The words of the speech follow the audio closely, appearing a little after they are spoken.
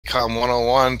Ecom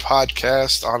 101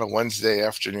 podcast on a Wednesday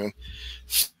afternoon.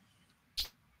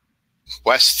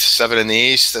 West, 7 in the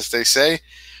East, as they say,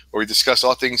 where we discuss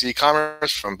all things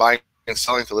e-commerce, from buying and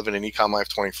selling to living an e-com life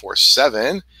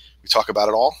 24/7. We talk about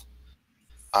it all.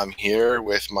 I'm here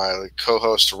with my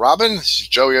co-host, Robin. This is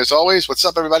Joey, as always. What's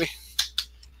up, everybody?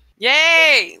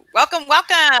 Yay! Welcome,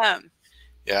 welcome.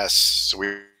 Yes, so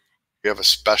we have a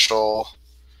special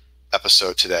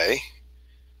episode today.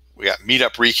 We got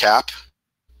Meetup Recap.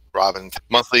 Robin,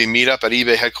 monthly meetup at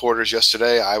eBay headquarters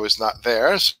yesterday. I was not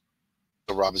there, so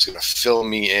Robin's going to fill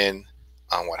me in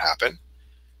on what happened.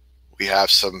 We have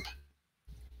some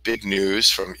big news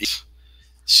from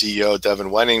CEO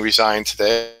Devin Wenning resigned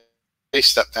today.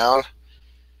 Stepped down.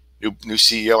 New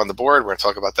CEO on the board. We're going to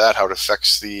talk about that, how it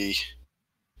affects the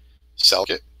sell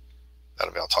kit.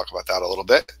 I'll talk about that a little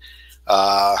bit.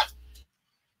 Sky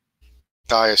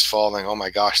is falling. Oh my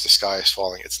gosh, the sky is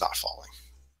falling. It's not falling.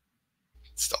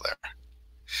 It's still there.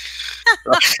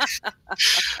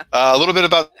 A little bit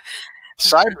about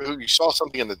cyber. You saw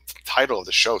something in the title of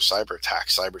the show: cyber attack,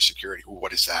 cyber security. Ooh,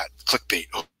 what is that? Clickbait.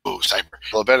 Oh, cyber.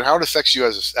 A little bit, and how it affects you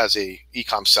as a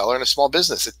e-com seller and a small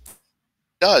business. It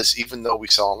does, even though we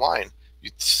sell online. You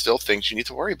still things you need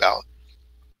to worry about.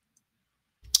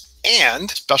 And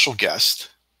special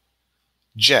guest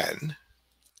Jen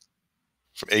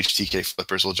from HTK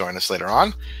Flippers will join us later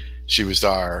on. She was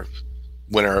our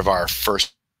winner of our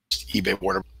first eBay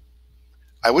Warner.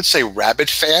 I would say rabid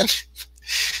fan.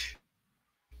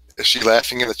 Is she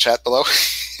laughing in the chat below?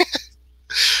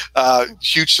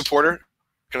 Huge supporter.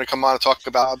 Going to come on and talk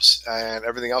about jobs and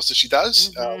everything else that she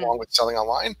does, along with selling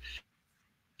online.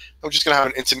 I'm just going to have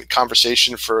an intimate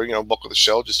conversation for bulk of the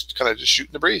show, just kind of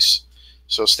shooting the breeze.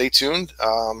 So stay tuned.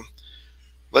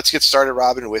 Let's get started,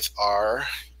 Robin, with our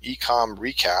e-com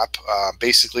recap.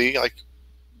 Basically, like,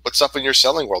 what's up in your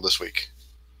selling world this week?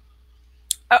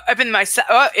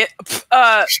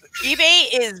 eBay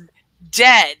is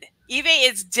dead. eBay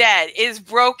is dead. It is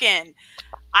broken.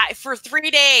 For 3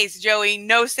 days, Joey,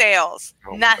 no sales.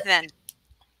 Nothing.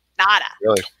 Nada.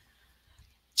 Really?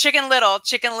 Chicken Little.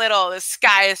 The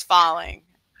sky is falling.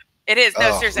 It is.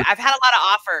 No, seriously. I've had a lot of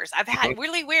offers. I've had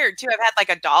really weird too. I've had like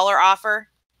 $1 offer.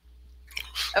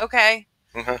 Okay.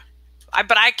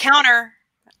 But I counter.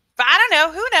 But I don't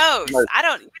know. Who knows? Right. I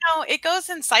don't. It goes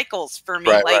in cycles for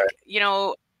me. Right.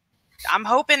 I'm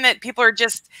hoping that people are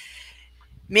just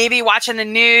maybe watching the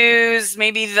news.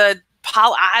 Maybe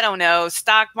I don't know.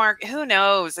 Stock market. Who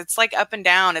knows? It's like up and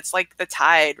down. It's like the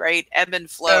tide, right? Ebb and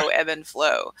flow. Ebb and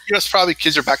flow. It's probably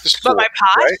kids are back to school. But my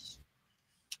posh. Right?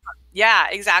 Yeah,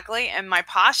 exactly. And my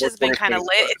posh has been kind of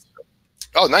lit.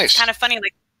 Oh, nice. Kind of funny.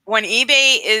 Like when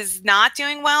eBay is not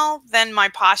doing well, then my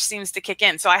posh seems to kick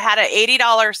in. So I had an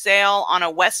 $80 sale on a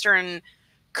Western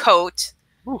coat.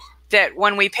 Ooh. That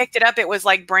when we picked it up, it was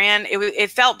like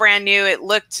it felt brand new. It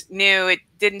looked new. It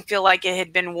didn't feel like it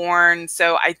had been worn.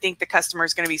 So I think the customer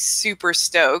is going to be super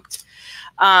stoked.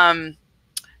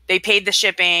 They paid the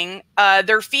shipping.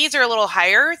 Their fees are a little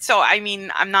higher. So, I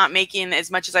mean, I'm not making as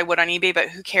much as I would on eBay, but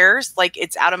who cares? Like,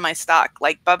 it's out of my stock.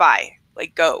 Like, bye-bye.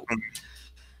 Like, go.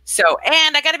 So,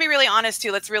 and I got to be really honest,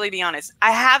 too. Let's really be honest.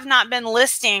 I have not been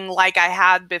listing like I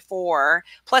had before.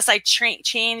 Plus, I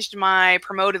changed my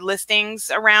promoted listings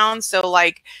around. So,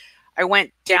 like, I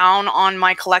went down on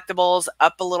my collectibles,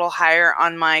 up a little higher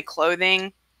on my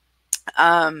clothing.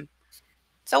 So,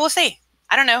 we'll see.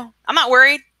 I don't know. I'm not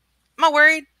worried.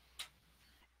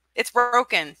 It's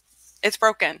broken. It's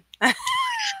broken.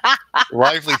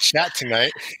 Lively chat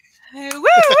tonight. Woo!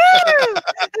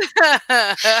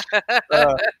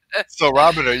 So,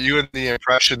 Robin, are you in the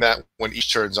impression that when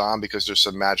each turns on, because there's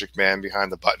some magic man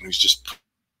behind the button who's just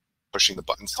pushing the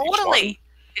buttons? Totally.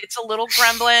 It's a little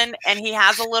gremlin, and he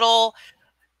has a little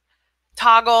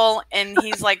toggle, and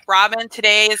he's like, Robin,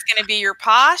 today is going to be your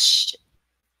posh.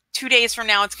 2 days from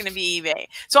now, it's going to be eBay.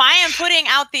 So I am putting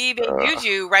out the eBay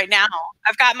juju right now.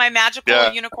 I've got my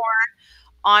magical unicorn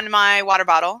on my water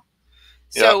bottle.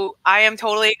 So I am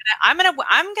totally I'm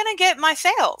gonna get my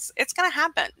sales. It's gonna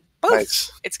happen. Boof. Nice.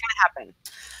 It's gonna happen.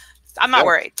 I'm not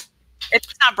worried.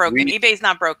 It's not broken. eBay's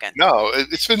not broken. No,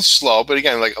 it's been slow, but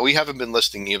again, like, we haven't been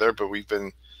listing either, but we've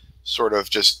been sort of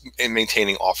just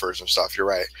maintaining offers and stuff. You're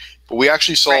right. But we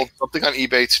actually sold something on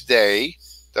eBay today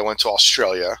that went to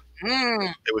Australia.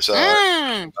 It was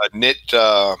a knit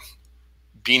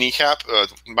beanie cap,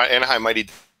 Anaheim Mighty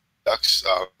Ducks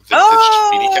vintage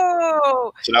beanie cap.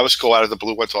 So that was cool. Out of the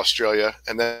blue, went to Australia,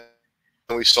 and then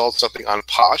we sold something on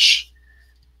Posh,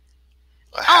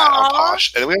 a hat on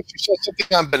Posh, and we actually sold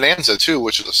something on Bonanza too,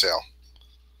 which was a sale.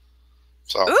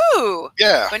 So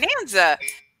yeah, Bonanza.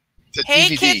 Hey,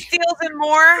 DVD. Kids, Deals, and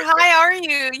More. How are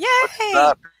you?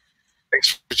 Yay! Thanks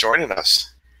for joining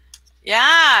us.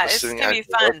 Yeah, it's going to be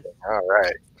fun. All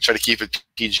right. Try to keep it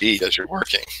PG as you're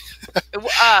working.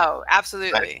 Oh,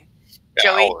 absolutely. Yeah,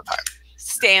 Joey, all the time.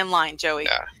 Stay in line, Joey.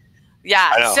 Yeah.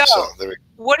 Yeah. I know. So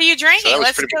what are you drinking? So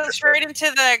let's go straight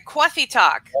into the coffee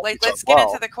talk. Let's get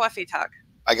into the coffee talk.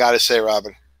 I got to say,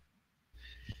 Robin,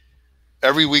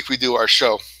 every week we do our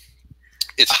show.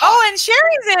 It's hot. Oh, and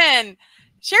Sherry's in.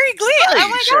 Sherry Glee. Oh,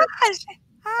 my gosh.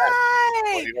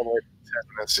 Hi.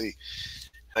 Let's see.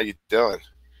 How you doing?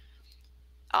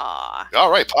 Aw.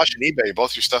 All right, Posh and eBay,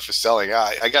 both your stuff is selling.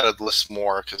 I got to list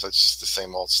more because it's just the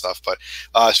same old stuff. But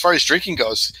as far as drinking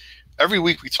goes, every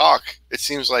week we talk, it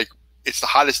seems like it's the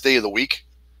hottest day of the week,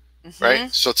 right?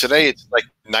 So today it's like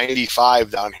 95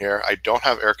 down here. I don't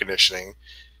have air conditioning.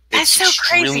 That's so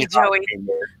crazy, Joey.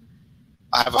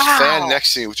 I have a fan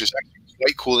next to me, which is actually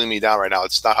quite cooling me down right now.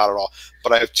 It's not hot at all.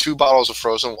 But I have 2 bottles of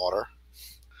frozen water,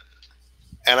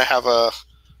 and I have a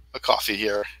coffee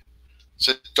here. It's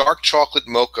a dark chocolate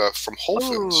mocha from Whole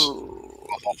Foods.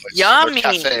 Yummy.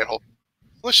 Cafe at Whole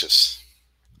Foods. Delicious.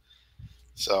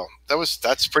 So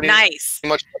that's pretty nice.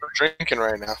 Much what I'm drinking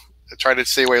right now. I try to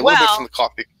stay away a little bit from the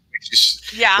coffee.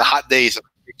 The hot days, I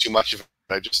drink too much of it.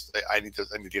 I need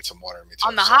to get some water in me too.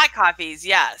 On the hot coffees,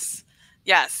 yes.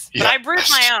 But I brewed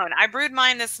my own. I brewed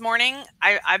mine this morning.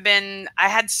 I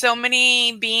had so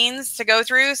many beans to go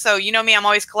through. So you know me, I'm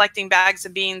always collecting bags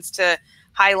of beans to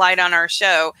highlight on our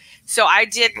show. So I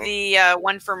did the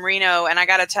one from Reno, and I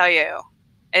got to tell you,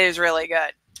 it is really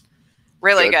good.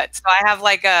 Really good. So I have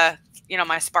like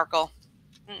my sparkle.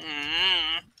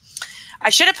 I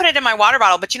should have put it in my water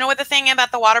bottle, but you know what the thing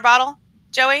about the water bottle,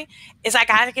 Joey, is I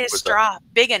got to get a straw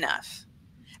big enough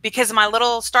because my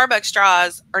little Starbucks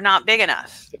straws are not big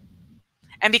enough.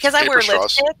 And because I wear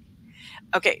lipstick.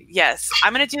 Okay, yes.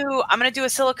 I'm going to do a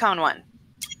silicone one.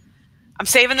 I'm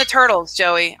saving the turtles,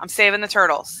 Joey. I'm saving the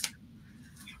turtles.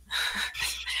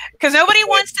 Because nobody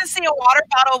wants to see a water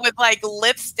bottle with like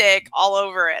lipstick all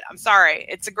over it. I'm sorry.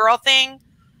 It's a girl thing.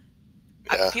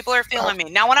 Yeah. People are feeling me.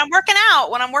 Now, when I'm working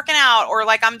out or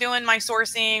like I'm doing my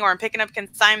sourcing or I'm picking up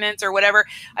consignments or whatever,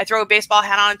 I throw a baseball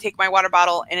hat on and take my water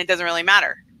bottle and it doesn't really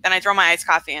matter. Then I throw my iced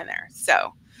coffee in there.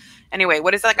 So anyway,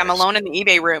 what is it like? I'm alone in the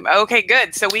eBay room. Okay,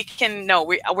 good. So we can, no,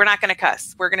 we're not going to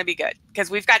cuss. We're going to be good because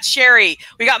we've got Sherry.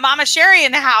 We got Mama Sherry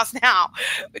in the house now.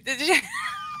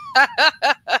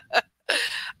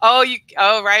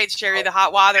 Right, Sherry, the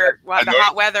hot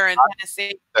weather in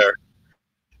Tennessee. There.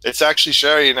 It's actually,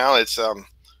 Sherry, now it's a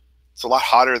lot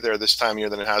hotter there this time of year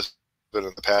than it has been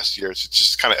in the past years. It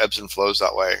just kind of ebbs and flows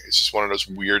that way. It's just one of those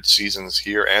weird seasons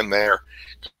here and there.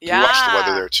 Yeah. We watch the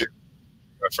weather there too.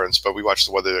 Reference, but we watch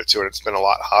the weather there too, and it's been a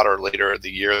lot hotter later in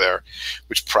the year there,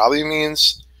 which probably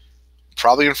means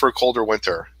in for a colder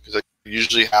winter because it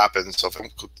usually happens. So if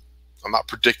I'm not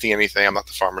predicting anything, I'm not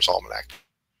the Farmer's Almanac,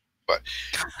 but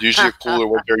usually a cooler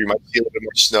winter, you might see a little bit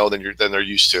more snow than they're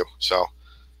used to. So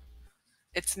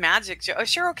it's magic. Oh,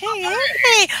 sure, okay.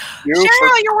 Hey,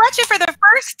 Cheryl, you're watching for the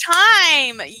first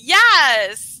time.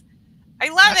 Yes, I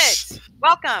love it.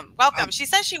 Welcome. She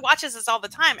says she watches us all the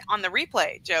time on the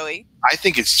replay, Joey. I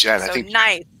think it's Jen. So I think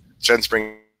nice. Jen's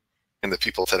bringing in the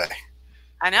people today.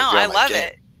 I know. I love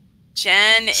it.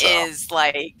 Jen is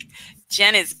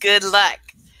good luck.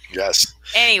 Yes.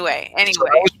 Anyway. So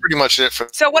that was pretty much it for.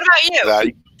 So what about you? That.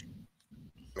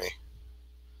 Me.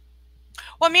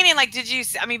 Well, meaning like, you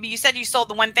said you sold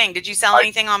the one thing. Did you sell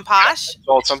anything on Posh? I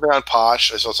sold something on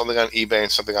Posh. I sold something on eBay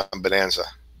and something on Bonanza.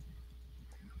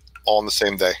 All on the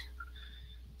same day.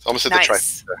 It's almost at the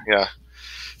trifecta. Yeah.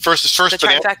 First the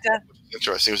Bonanza. Trifecta?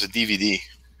 Interesting. It was a DVD.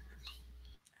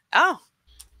 Oh.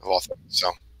 Of all things.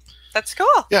 So. That's cool.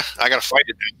 Yeah, I gotta find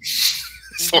it.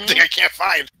 It's the one thing I can't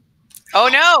find. Oh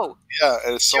no. Yeah,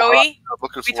 and it's so Joey, hot. I'm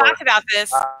looking we for talked about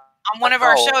this on one of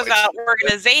our shows about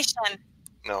organization.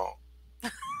 No.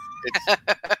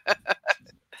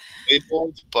 It's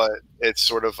labeled, but it's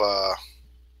sort of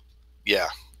yeah.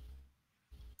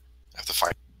 I have to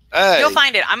find it. Hey. You'll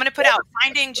find it. I'm gonna put out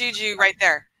Finding Juju right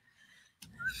there.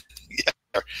 Yeah.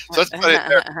 So let's put it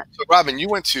there. So Robin, you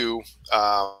went to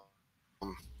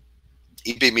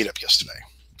eBay meetup yesterday.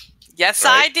 Yes,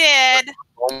 right? I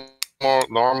did.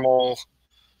 Normal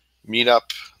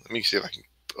meetup. Let me see if I can.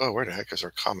 Oh, where the heck is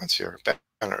our comments here?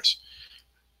 Banners.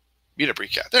 Meetup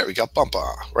recap. There we go. Bump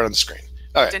right on the screen.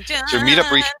 All right. Dun, dun. So meetup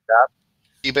recap.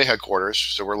 eBay headquarters.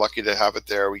 So we're lucky to have it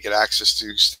there. We get access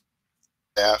to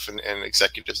staff and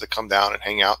executives that come down and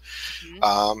hang out.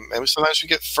 And sometimes we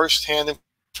get firsthand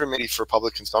information for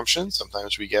public consumption.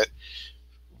 Sometimes we get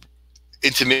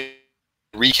intimate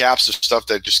recaps of stuff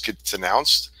that just gets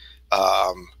announced.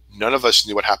 None of us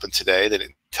knew what happened today. They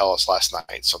didn't tell us last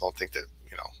night, so I don't think that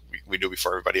we do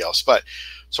before everybody else. But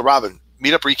so Robin,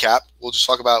 meetup recap. We'll just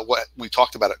talk about what we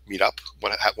talked about at meetup,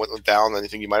 what went down,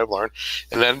 anything you might have learned,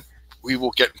 and then we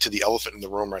will get into the elephant in the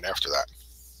room right after that.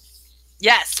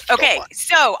 Yes. Okay.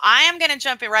 So I am going to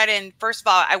jump right in. First of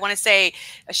all, I want to say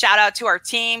a shout out to our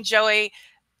team. Joey,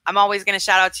 I'm always going to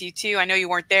shout out to you too. I know you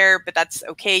weren't there, but that's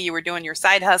okay. You were doing your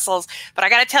side hustles. But I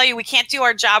got to tell you, we can't do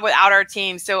our job without our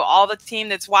team. So all the team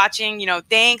that's watching, you know,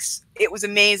 thanks. It was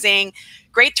amazing.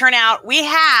 Great turnout. We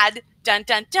had, dun,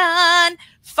 dun, dun,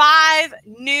 5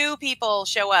 new people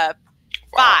show up.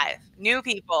 Wow. 5 new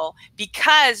people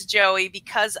because, Joey,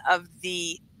 because of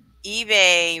the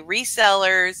eBay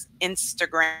resellers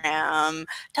Instagram.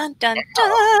 Dun, dun,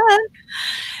 dun.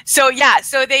 So yeah,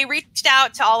 so they reached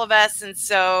out to all of us, and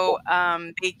so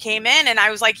they came in, and I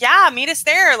was like, yeah, meet us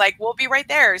there, like we'll be right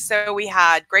there. So we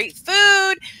had great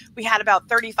food. We had about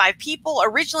 35 people.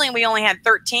 Originally we only had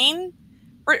 13,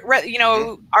 you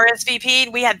know,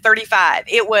 RSVP'd. We had 35.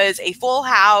 It was a full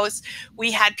house.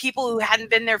 We had people who hadn't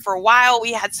been there for a while.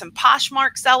 We had some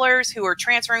Poshmark sellers who were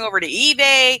transferring over to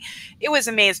eBay. It was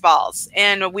amazeballs.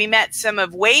 And we met some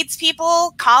of Wade's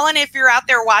people. Colin, if you're out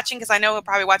there watching, because I know he'll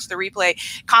probably watch the replay.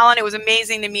 Colin, it was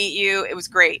amazing to meet you. It was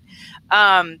great.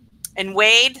 And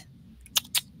Wade,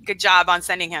 good job on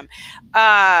sending him.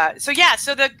 So yeah,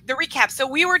 so the recap. So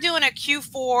we were doing a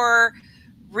Q4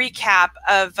 recap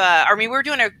of, we were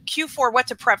doing a Q4 what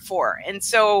to prep for. And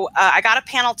so I got a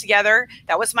panel together.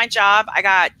 That was my job. I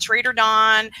got Trader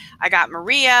Dawn, I got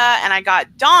Maria, and I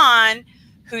got Dawn,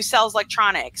 who sells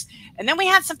electronics. And then we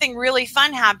had something really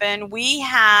fun happen. We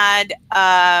had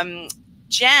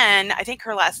Jen, I think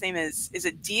her last name is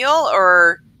it Deal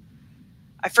or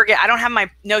I forget. I don't have my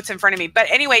notes in front of me. But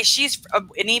anyway, she's an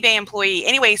eBay employee.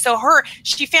 Anyway, so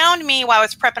she found me while I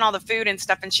was prepping all the food and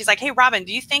stuff. And she's like, hey, Robin,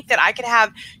 do you think that I could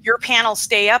have your panel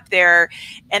stay up there?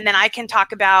 And then I can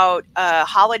talk about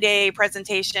holiday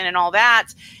presentation and all that,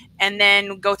 and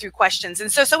then go through questions.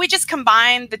 And so we just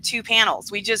combined the 2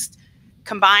 panels. We just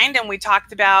combined and we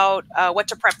talked about what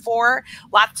to prep for.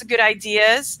 Lots of good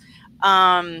ideas.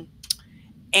 And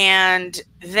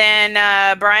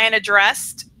then Brian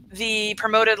addressed the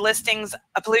promoted listings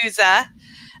Palooza.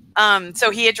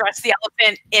 So he addressed the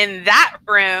elephant in that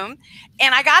room.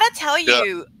 And I got to tell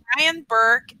you, Brian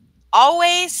Burke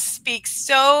always speaks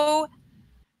so,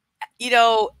 you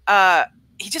know,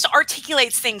 he just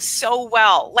articulates things so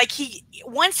well. Like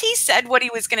once he said what he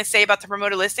was going to say about the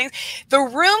promoted listings, the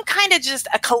room kind of just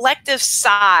a collective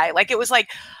sigh. Like it was like,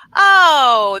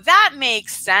 oh, that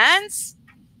makes sense.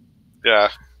 Yeah.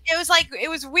 It was like, it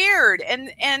was weird. And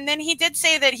then he did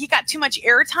say that he got too much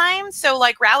airtime. So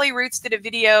like Rally Roots did a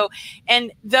video,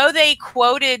 and though they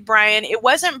quoted Brian, it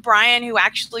wasn't Brian who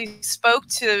actually spoke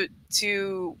to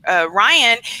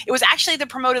Ryan. It was actually the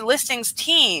promoted listings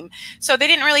team. So they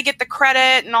didn't really get the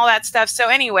credit and all that stuff. So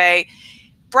anyway,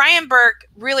 Brian Burke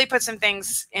really put some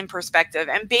things in perspective.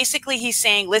 And basically he's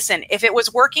saying, listen, if it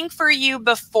was working for you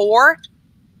before,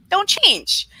 don't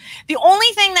change. The only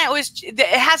thing that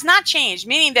has not changed,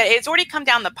 meaning that it's already come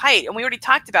down the pipe, and we already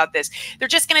talked about this. They're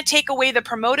just going to take away the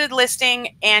promoted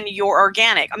listing and your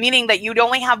organic, meaning that you'd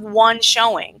only have 1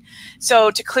 showing.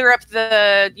 So to clear up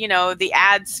the, you know, the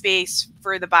ad space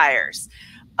for the buyers.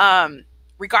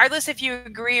 Regardless if you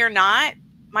agree or not,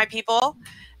 my people,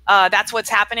 that's what's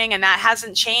happening, and that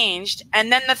hasn't changed.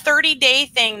 And then the 30-day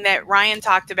thing that Ryan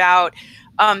talked about,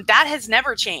 that has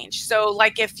never changed. So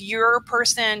like if your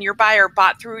buyer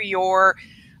bought through your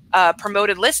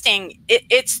promoted listing,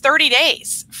 it's 30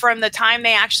 days from the time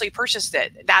they actually purchased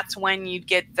it. That's when you'd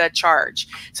get the charge.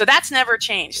 So that's never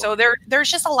changed. So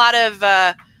there's just a lot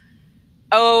of,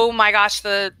 oh my gosh,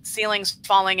 the ceiling's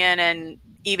falling in and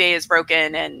eBay is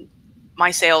broken and my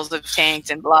sales have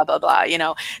tanked and blah, blah, blah, you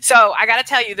know. So I got to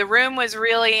tell you, the room was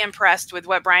really impressed with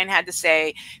what Brian had to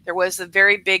say. There was a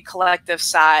very big collective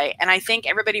sigh. And I think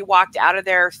everybody walked out of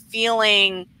there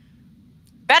feeling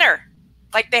better.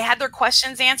 Like they had their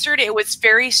questions answered. It was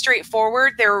very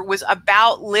straightforward. There was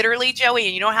about literally, Joey,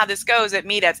 and you know how this goes at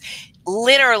meetups,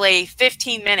 literally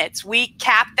 15 minutes. We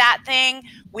capped that thing.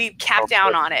 We capped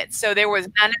down on it. So there was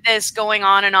none of this going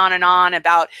on and on and on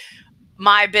about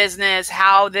my business,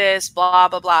 how this, blah,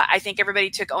 blah, blah. I think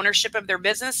everybody took ownership of their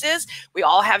businesses. We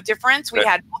all have difference. We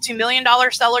had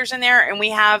multi-million-dollar sellers in there, and we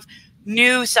have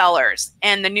new sellers.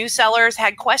 And the new sellers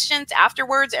had questions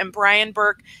afterwards, and Brian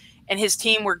Burke and his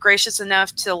team were gracious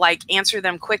enough to like answer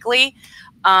them quickly.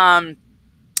 And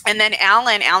then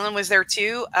Alan was there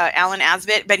too, Alan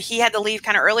Asbit, but he had to leave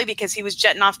kind of early because he was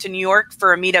jetting off to New York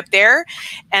for a meetup there.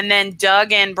 And then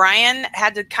Doug and Brian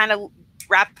had to kind of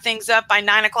wrap things up by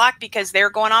 9 o'clock because they're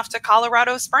going off to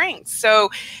Colorado Springs. So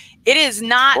it is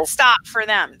not Cool. stopped for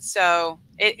them. So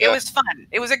it was fun.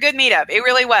 It was a good meetup. It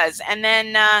really was. And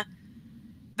then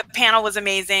the panel was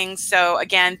amazing. So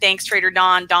again, thanks Trader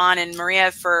Don and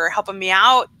Maria for helping me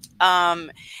out.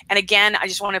 And again, I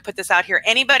just want to put this out here.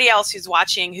 Anybody else who's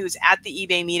watching, who's at the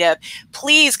eBay meetup,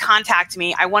 please contact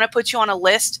me. I want to put you on a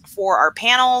list for our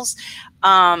panels.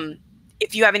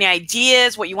 If you have any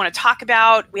ideas, what you want to talk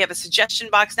about, we have a suggestion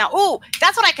box now. Oh,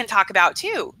 that's what I can talk about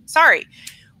too. Sorry.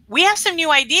 We have some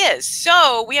new ideas.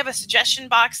 So we have a suggestion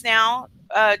box now,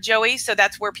 Joey. So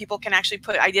that's where people can actually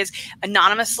put ideas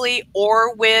anonymously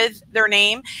or with their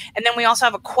name. And then we also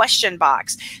have a question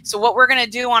box. So what we're going to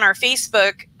do on our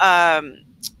Facebook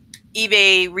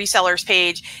eBay resellers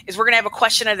page is we're going to have a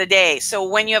question of the day. So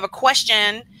when you have a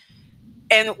question,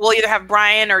 and we'll either have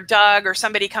Brian or Doug or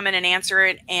somebody come in and answer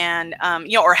it, and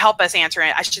you know, or help us answer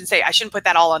it. I shouldn't put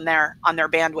that all on their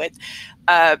bandwidth,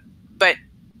 but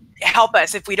help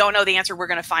us. If we don't know the answer, we're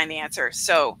going to find the answer.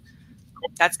 So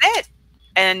that's it.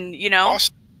 And you know,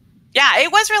 awesome. Yeah,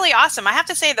 it was really awesome. I have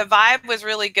to say the vibe was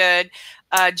really good.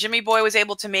 Jimmy Boy was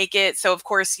able to make it, so of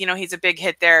course, you know, he's a big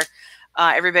hit there.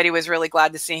 Everybody was really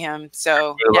glad to see him.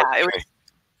 So yeah, it was.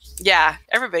 Yeah,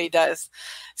 everybody does.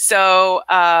 So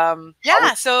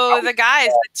yeah, so the guys,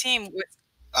 the team.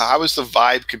 How was the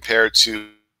vibe compared to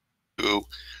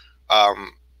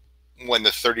when the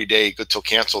 30-day good till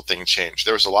cancel thing changed?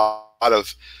 There was a lot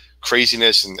of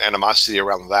craziness and animosity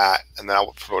around that, and then I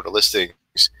would promote a listing.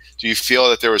 Do you feel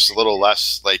that there was a little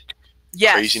less like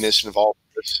craziness involved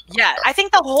with this? Yeah, I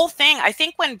think the whole thing. I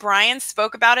think when Brian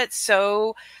spoke about it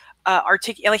so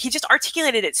like he just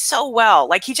articulated it so well.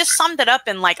 Like he just summed it up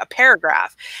in like a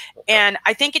paragraph. And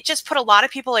I think it just put a lot of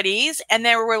people at ease. And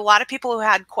there were a lot of people who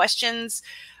had questions,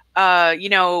 you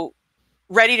know,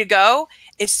 ready to go.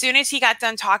 As soon as he got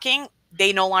done talking,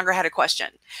 they no longer had a question.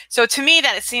 So to me,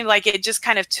 that it seemed like it just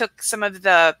kind of took some of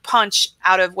the punch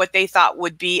out of what they thought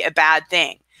would be a bad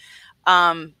thing.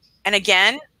 And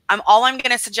again, all I'm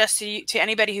going to suggest to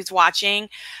anybody who's watching,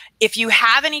 if you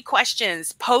have any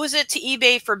questions, pose it to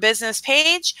eBay for Business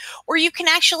page, or you can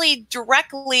actually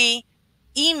directly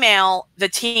email the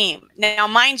team. Now,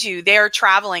 mind you, they're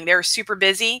traveling, they're super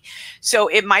busy, so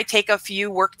it might take a few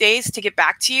work days to get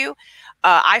back to you.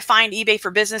 I find eBay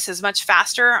for Business is much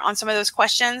faster on some of those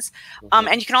questions.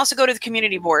 And you can also go to the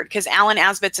community board because Alan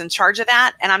Asbitt's in charge of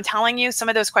that. And I'm telling you, some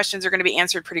of those questions are going to be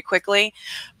answered pretty quickly.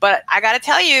 But I got to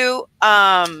tell you,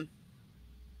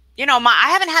 you know, I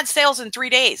haven't had sales in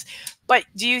 3 days. But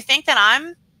do you think that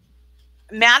I'm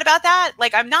mad about that?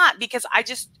 Like, I'm not, because I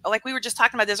just, like we were just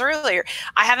talking about this earlier,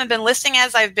 I haven't been listing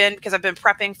as I've been because I've been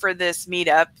prepping for this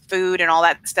meetup, food and all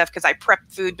that stuff, because I prep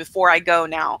food before I go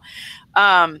now.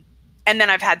 And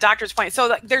then I've had doctor's appointments.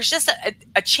 So there's just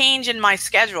a change in my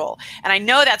schedule. And I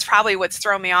know that's probably what's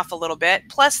thrown me off a little bit.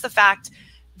 Plus the fact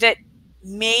that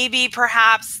maybe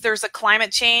perhaps there's a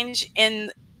climate change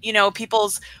in, you know,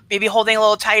 people's maybe holding a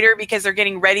little tighter because they're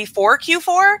getting ready for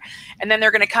Q4. And then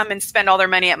they're going to come and spend all their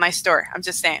money at my store. I'm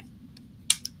just saying.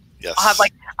 Yes. I'll have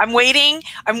I'm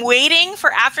waiting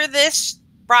for after this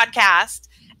broadcast.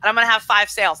 And I'm going to have 5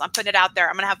 sales. I'm putting it out there.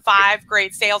 I'm going to have 5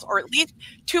 great sales, or at least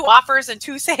 2 offers and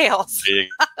 2 sales.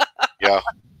 Yeah.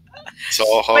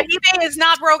 So, but eBay is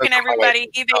not broken, everybody.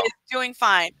 eBay is doing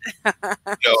fine.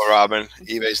 No, Robin,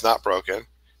 eBay's not broken.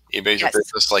 eBay's a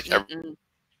business like every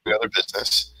other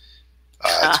business.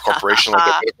 It's a corporation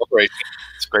like a corporation.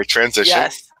 It's a great transition.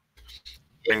 Yes.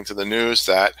 Getting to the news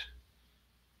that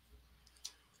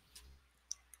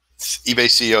eBay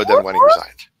CEO Dan Wenning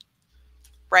resigned.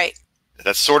 Right.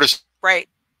 That sort of right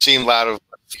seemed out of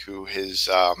who is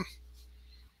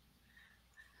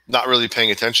not really paying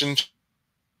attention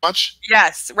much.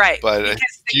 Yes, right. But if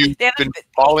you've been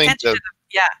following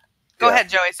Go ahead,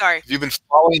 Joey. Sorry. If you've been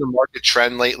following the market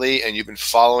trend lately, and you've been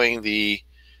following the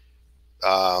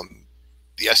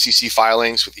SEC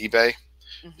filings with eBay,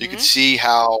 you can see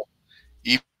how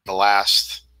even the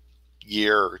last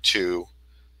year or two,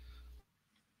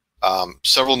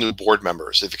 several new board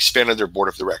members have expanded their board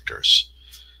of directors.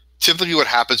 Typically what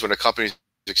happens when a company is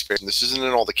expanding, this isn't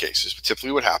in all the cases, but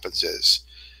typically what happens is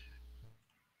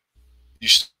you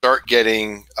start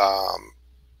getting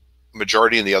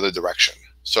majority in the other direction.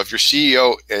 So if your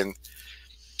CEO and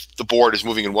the board is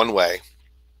moving in one way,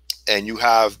 and you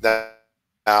have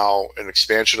now an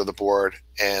expansion of the board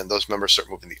and those members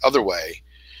start moving the other way,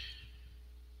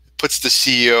 it puts the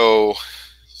CEO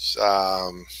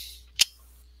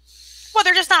Well,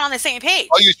 they're just not on the same page.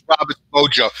 I'll use Robert's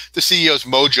mojo, the CEO's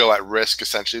mojo at risk,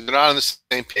 essentially. They're not on the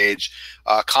same page.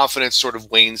 Confidence sort of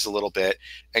wanes a little bit,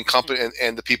 and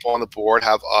and the people on the board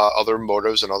have other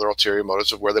motives and other ulterior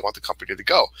motives of where they want the company to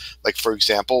go. Like, for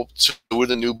example, two of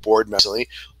the new board members,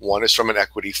 one is from an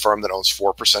equity firm that owns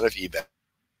 4% of eBay,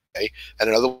 and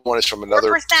another one is from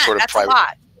another sort of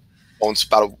private owns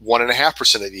about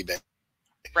 1.5% of eBay.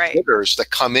 Right. Bidders that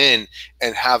come in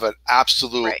and have an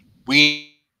absolute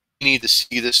we need to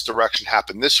see this direction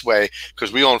happen this way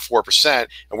because we own 4%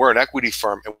 and we're an equity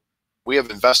firm and we have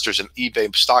investors in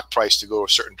eBay stock price to go a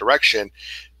certain direction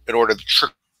in order to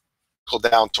trickle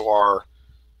down to our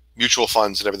mutual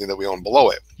funds and everything that we own below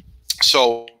it.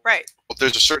 So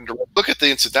there's a certain look at the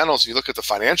incidentals. You look at the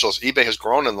financials. eBay has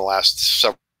grown in the last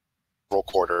several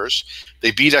quarters.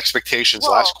 They beat expectations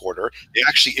last quarter. They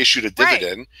actually issued a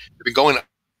dividend. They've been going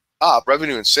up.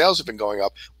 Revenue and sales have been going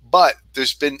up, but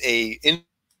there's been a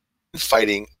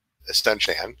fighting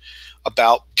essentially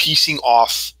about piecing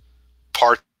off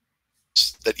parts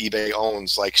that eBay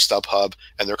owns, like StubHub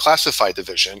and their classified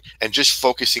division, and just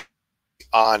focusing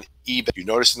on eBay. You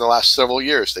notice in the last several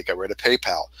years, they got rid of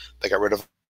PayPal. They got rid of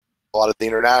a lot of the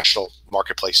international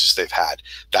marketplaces they've had.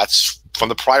 That's from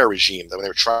the prior regime, that when they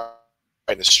were trying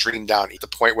to stream down to the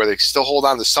point where they still hold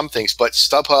on to some things, but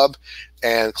StubHub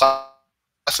and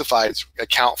classifieds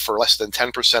account for less than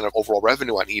 10% of overall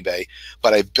revenue on eBay,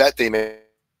 but I bet they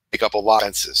make up a lot of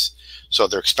expenses. So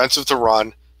they're expensive to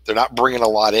run. They're not bringing a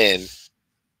lot in,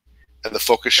 and the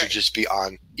focus should just be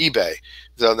on eBay.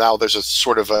 So now there's a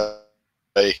sort of a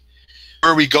where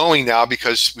are we going now?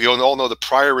 Because we all know the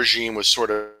prior regime was sort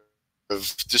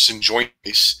of disjointed.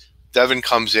 Devin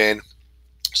comes in,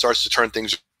 starts to turn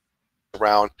things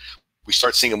around. We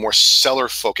start seeing a more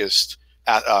seller-focused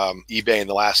at eBay in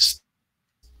the last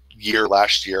year,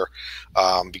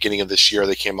 beginning of this year,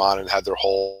 they came on and had their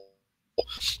whole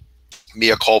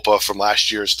mea culpa from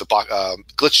last year's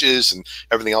glitches and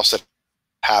everything else that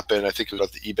happened. I think it was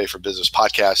the eBay for Business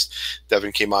podcast.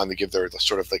 Devin came on to give their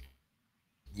sort of like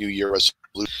New Year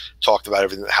resolution, talked about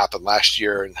everything that happened last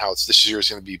year and how this year is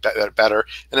going to be better,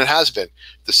 and it has been.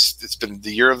 It's been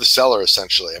the year of the seller,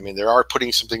 essentially. I mean, they are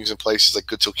putting some things in places like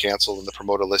good till cancel and the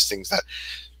promoter listings that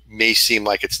may seem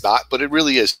like it's not, but it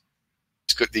really is.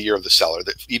 Good, the year of the seller.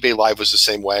 That eBay Live was the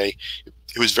same way.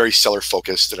 It was very seller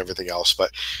focused and everything else.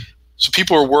 But so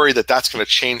people are worried that that's going to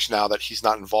change now that he's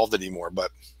not involved anymore.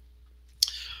 But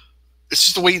it's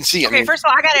just a wait and see. Okay, first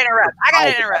of all, I got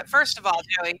to interrupt. First of all,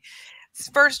 Joey.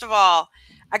 First of all,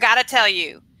 I got to tell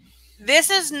you, this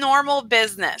is normal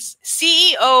business.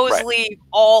 CEOs leave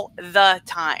all the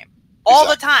time. All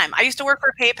the time. I used to work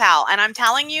for PayPal, and I'm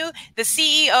telling you, the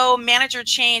CEO manager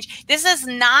change, this is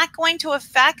not going to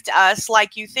affect us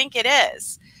like you think it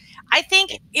is. I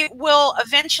think it will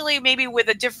eventually, maybe with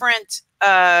a different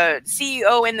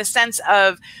CEO, in the sense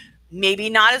of maybe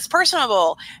not as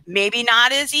personable, maybe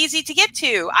not as easy to get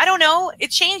to. I don't know. It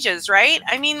changes, right?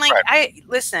 I mean, like,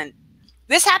 listen,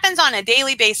 this happens on a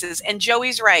daily basis, and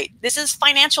Joey's right. This is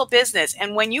financial business,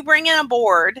 and when you bring in a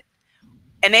board,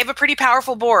 and they have a pretty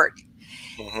powerful board,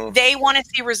 they want to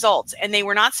see results, and they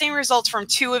were not seeing results from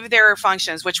two of their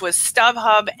functions, which was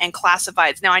StubHub and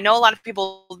classifieds. Now, I know a lot of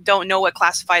people don't know what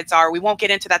classifieds are. We won't get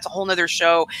into that's a whole nother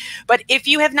show. But if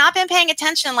you have not been paying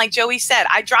attention, like Joey said,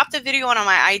 I dropped a video on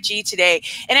my IG today,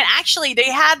 and it actually,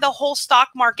 they had the whole stock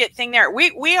market thing there.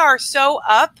 We are so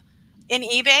up in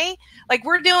eBay. Like,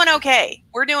 we're doing okay.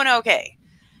 We're doing okay.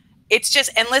 It's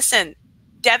just, and listen,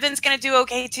 Devin's going to do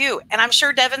okay too. And I'm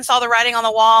sure Devin saw the writing on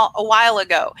the wall a while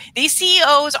ago. These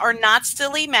CEOs are not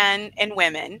silly men and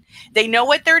women. They know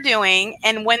what they're doing.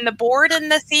 And when the board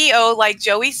and the CEO, like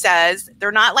Joey says,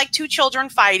 they're not like two children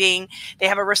fighting. They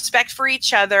have a respect for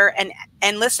each other.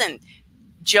 And listen,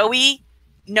 Joey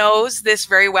knows this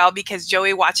very well because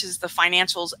Joey watches the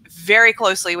financials very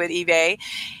closely with eBay.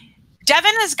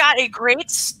 Devin has got a great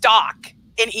stock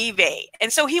in eBay.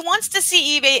 And so he wants to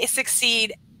see eBay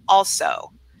succeed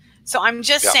also. So I'm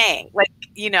just saying, like,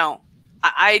 you know,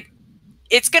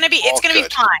 it's going to be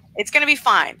fine. It's going to be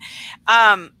fine.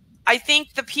 I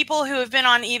think the people who have been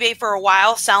on eBay for a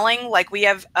while selling, like we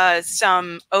have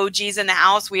some OGs in the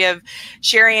house. We have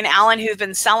Sherry and Alan who've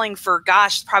been selling for,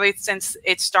 gosh, probably since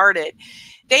it started.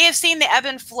 They have seen the ebb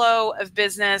and flow of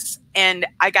business. And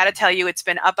I got to tell you, it's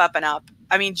been up, up, and up.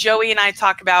 I mean, Joey and I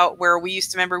talk about where we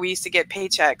used to get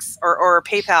paychecks or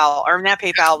PayPal, or not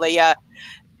PayPal, the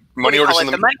money orders in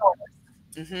the money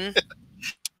orders.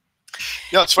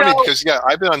 Yeah, it's funny because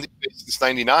I've been on eBay since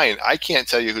 '99. I can't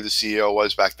tell you who the CEO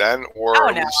was back then, or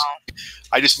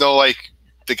I just know like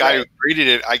the guy who created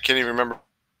it. I can't even remember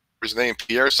his name,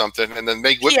 Pierre something, and then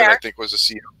Meg Whitman, I think, was the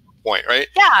CEO. point, right?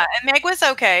 Yeah, and Meg was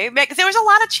okay. Meg, there was a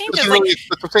lot of changes. Really,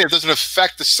 it doesn't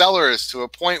affect the sellers to a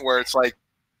point where it's like,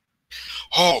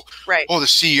 oh, right. Oh, the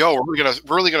CEO,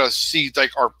 we're really gonna see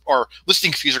like our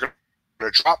listing fees are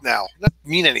gonna drop now. That doesn't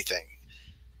mean anything.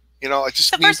 You know, it just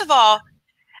so first of all,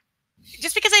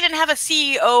 just because I didn't have a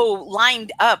CEO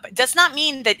lined up does not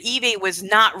mean that eBay was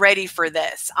not ready for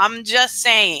this. I'm just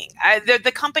saying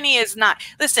the company is not.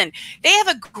 Listen, they have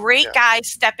a great guy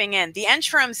stepping in. The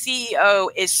interim CEO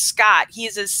is Scott. He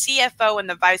is a CFO and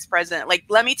the vice president. Like,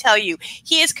 let me tell you,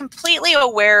 he is completely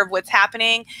aware of what's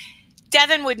happening.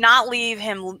 Devin would not leave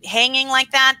him hanging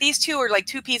like that. These two are like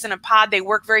two peas in a pod. They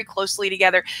work very closely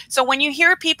together. So when you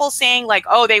hear people saying like,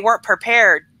 oh, they weren't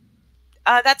prepared,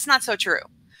 that's not so true.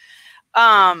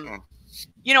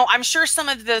 You know, I'm sure some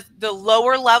of the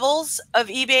lower levels of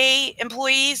eBay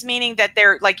employees, meaning that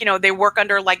they're like, you know, they work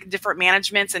under like different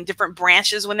managements and different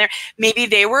branches when maybe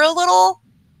they were a little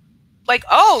like,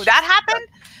 oh, that happened.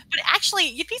 But actually,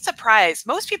 you'd be surprised.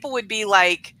 Most people would be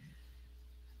like,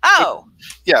 oh.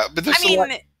 But there's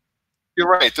you're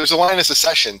right. There's a line of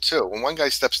succession too. When one guy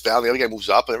steps down, the other guy moves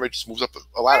up, and everybody just moves up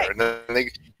a ladder. Right. And then they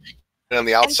get on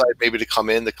the outside maybe to come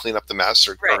in to clean up the mess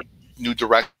or new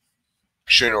direction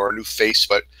or a new face,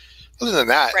 but other than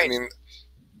that, I mean,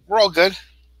 we're all good.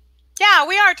 Yeah,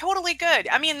 we are totally good.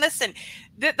 I mean, listen,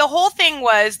 the whole thing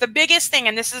was the biggest thing,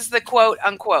 and this is the quote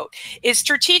unquote, is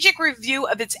strategic review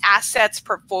of its assets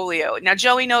portfolio. Now,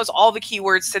 Joey knows all the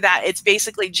keywords to that. It's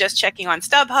basically just checking on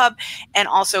StubHub and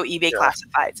also eBay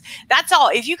Classifieds. That's all.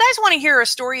 If you guys want to hear a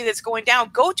story that's going down,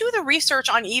 go do the research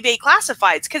on eBay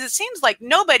Classifieds, because it seems like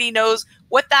nobody knows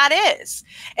what that is.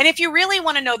 And if you really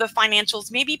want to know the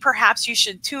financials, maybe perhaps you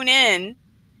should tune in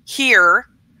here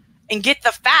and get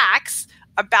the facts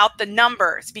about the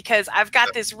numbers, because I've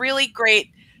got this really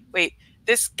great,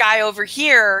 this guy over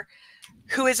here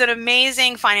who is an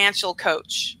amazing financial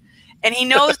coach, and he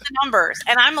knows the numbers,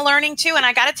 and I'm learning too. And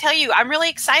I got to tell you, I'm really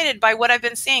excited by what I've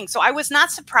been seeing. So I was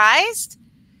not surprised.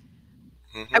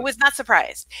 I was not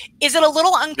surprised. Is it a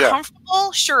little uncomfortable?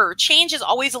 Yeah. Sure. Change is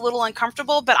always a little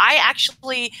uncomfortable, but I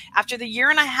actually, after the 1.5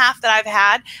 years that I've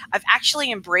had, I've actually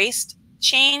embraced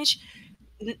change.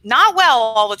 Not well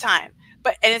all the time,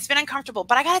 and it's been uncomfortable.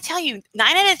 But I got to tell you,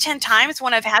 9 out of 10 times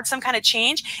when I've had some kind of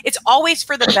change, it's always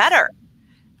for the better.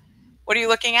 What are you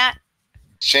looking at?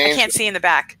 Change. I can't see in the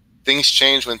back. Things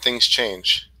change when things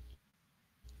change.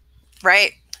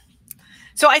 Right.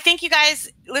 So I think you guys,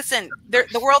 listen,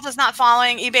 the world is not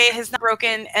falling. eBay has not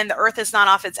broken, and the earth is not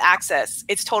off its axis.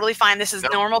 It's totally fine. This is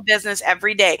normal business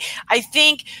every day. I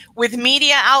think with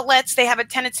media outlets, they have a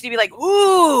tendency to be like,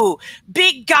 ooh,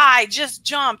 big guy just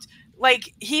jumped.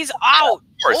 Like, he's out.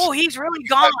 Oh, he's really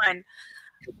gone.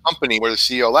 Company where the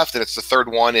CEO left, and it's the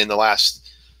third one in the last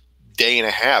day and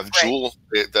a half. Right.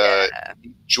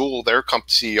 Jewel, their company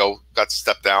CEO got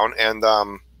stepped down, and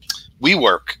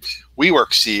WeWork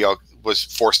CEO was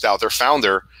forced out. Their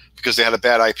founder, because they had a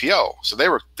bad IPO, so they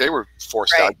were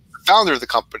forced out. The founder of the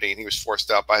company, and he was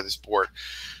forced out by this board.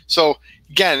 So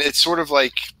again, it's sort of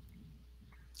like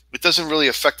it doesn't really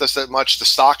affect us that much. The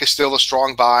stock is still a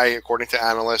strong buy according to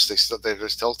analysts. They're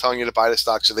still telling you to buy the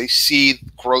stock, so they see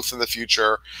growth in the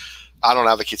future. I don't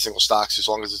advocate single stocks as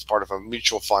long as it's part of a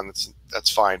mutual fund.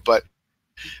 That's fine, but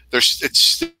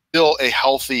it's still a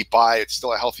healthy buy. It's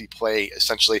still a healthy play.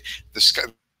 Essentially,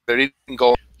 they didn't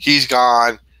go. He's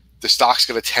gone. The stock's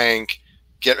going to tank.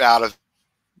 Get out of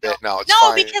it. No, it's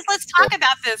fine. Because let's talk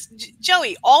about this,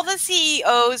 Joey. All the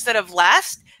CEOs that have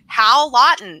left, Hal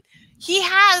Lawton, he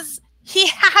has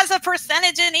a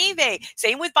percentage in eBay.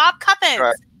 Same with Bob Cuppins.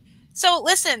 Right. So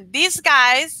listen, these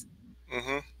guys.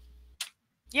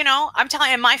 You know, I'm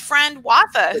telling you, my friend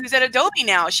Watha, who's at Adobe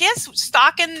now, she has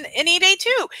stock in eBay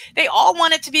too. They all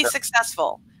want it to be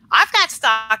successful. I've got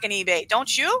stock in eBay,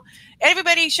 don't you?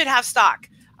 Everybody should have stock.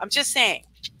 I'm just saying,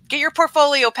 get your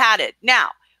portfolio padded.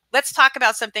 Now, let's talk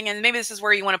about something, and maybe this is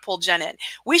where you want to pull Jen in.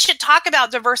 We should talk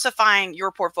about diversifying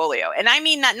your portfolio. And I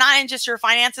mean that not in just your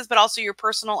finances, but also your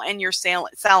personal and your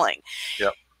selling.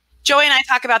 Yep. Joey and I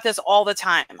talk about this all the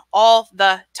time, all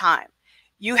the time.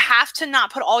 You have to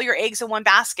not put all your eggs in one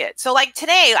basket. So like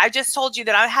today, I just told you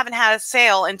that I haven't had a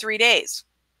sale in 3 days,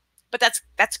 but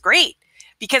that's great,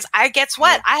 because guess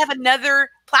what? I have another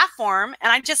platform,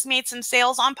 and I just made some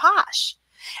sales on Posh.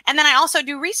 And then I also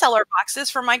do reseller boxes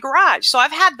for my garage. So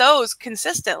I've had those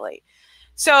consistently.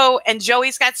 So, and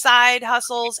Joey's got side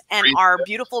hustles, and our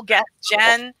beautiful guest,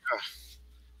 Jen.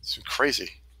 It's crazy.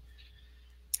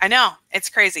 I know, it's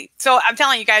crazy. So I'm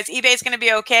telling you guys, eBay is going to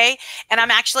be okay. And I'm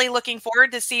actually looking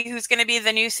forward to see who's going to be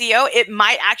the new CEO. It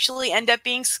might actually end up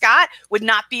being Scott. Would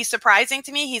not be surprising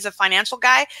to me. He's a financial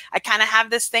guy. I kind of have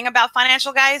this thing about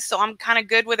financial guys. So I'm kind of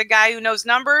good with a guy who knows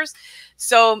numbers.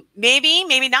 So maybe,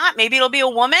 maybe not. Maybe it'll be a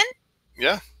woman.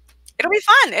 Yeah. It'll be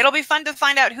fun. It'll be fun to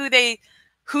find out who the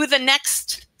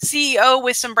next CEO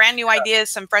with some brand new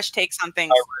ideas, some fresh takes on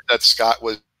things. I heard that Scott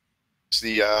was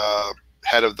the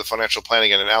head of the financial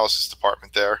planning and analysis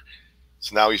department there.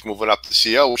 So now he's moving up to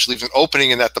CEO, which leaves an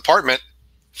opening in that department.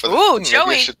 For Ooh,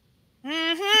 Joey.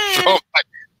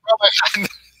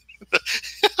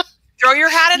 Throw your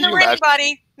hat in the ring,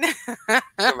 buddy.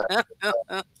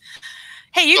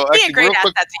 Hey, you'd be a great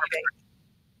asset to eBay.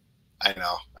 I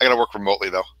know. I got to work remotely,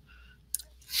 though.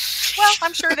 Well,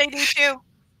 I'm sure they do, too.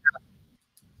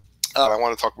 I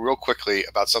want to talk real quickly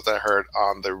about something I heard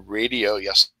on the radio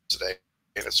yesterday,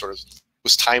 and it sort of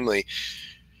was timely,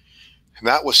 and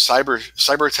that was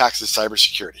cyber attacks and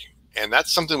cybersecurity. And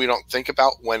that's something we don't think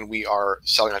about when we are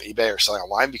selling on eBay or selling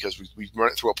online, because we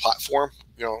run it through a platform,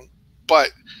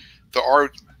 But there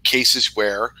are cases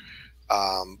where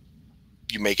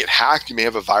you may get hacked, you may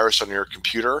have a virus on your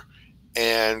computer,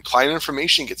 and client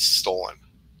information gets stolen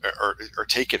or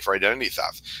taken for identity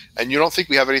theft. And you don't think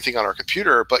we have anything on our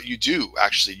computer, but you do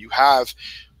actually. You have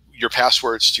your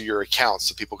passwords to your accounts,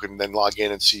 so people can then log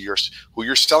in and see who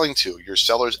you're selling to, your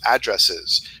sellers'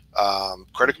 addresses,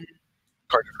 credit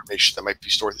card information that might be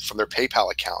stored from their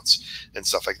PayPal accounts and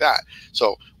stuff like that.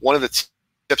 So one of the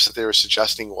tips that they were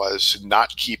suggesting was to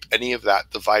not keep any of that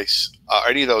device,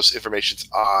 any of those informations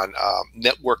on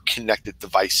network connected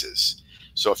devices.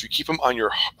 So if you keep them on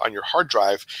your hard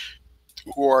drive,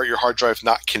 or your hard drive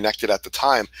not connected at the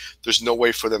time, there's no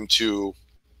way for them to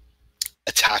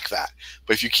attack that.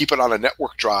 But if you keep it on a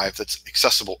network drive that's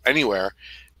accessible anywhere,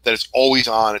 then it's always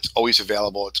on, it's always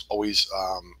available, it's always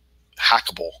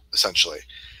hackable, essentially.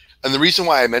 And the reason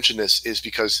why I mentioned this is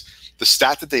because the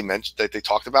stat that they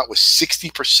talked about was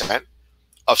 60%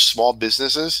 of small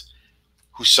businesses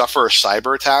who suffer a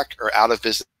cyber attack are out of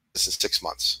business in 6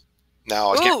 months.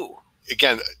 Now,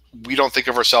 again, we don't think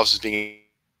of ourselves as being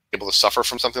able to suffer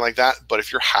from something like that, but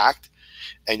if you're hacked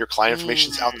and your client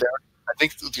information is out there, I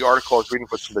think the article I was reading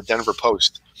was from the Denver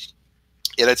Post.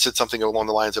 It had said something along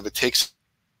the lines of it takes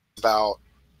about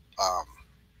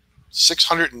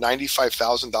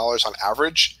 $695,000 on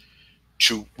average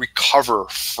to recover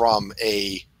from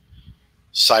a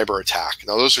cyber attack.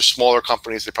 Now, those are smaller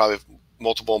companies. They probably have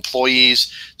multiple employees,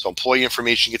 so employee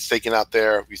information gets taken out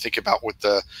there. You think about with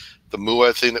the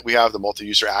MUA thing that we have, the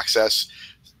multi-user access.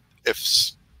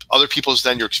 If other people's,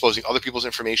 then you're exposing other people's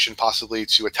information possibly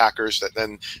to attackers, that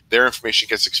then their information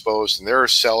gets exposed and their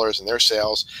sellers and their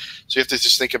sales. So you have to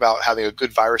just think about having a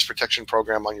good virus protection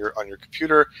program on your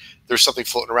computer. There's something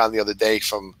floating around the other day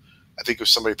from, I think it was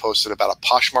somebody posted about a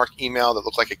Poshmark email that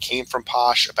looked like it came from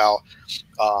Posh about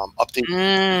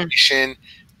updating information,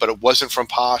 but it wasn't from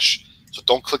Posh. So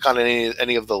don't click on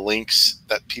any of the links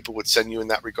that people would send you in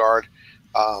that regard.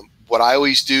 What I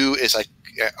always do is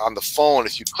on the phone,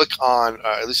 if you click on,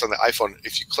 at least on the iPhone,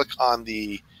 if you click on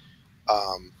the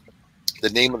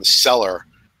name of the seller,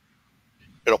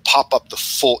 it'll pop up the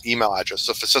full email address.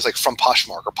 So if it says like from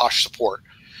Poshmark or Posh Support,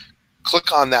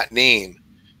 click on that name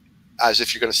as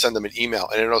if you're going to send them an email,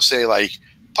 and it'll say like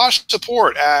Posh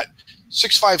Support at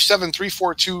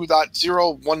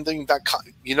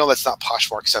 657-342.01thing.com. That's not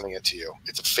Poshmark sending it to you.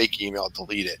 It's a fake email.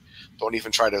 Delete it. Don't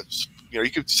even try to. You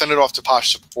could send it off to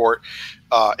Posh Support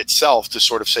itself to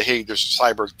sort of say, hey, there's a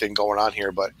cyber thing going on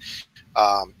here, but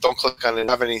don't click on it.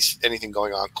 Have anything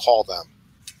going on, call them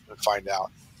and find out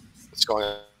what's going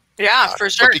on. Yeah, for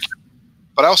sure.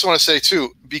 But I also want to say,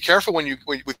 too, be careful when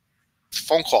with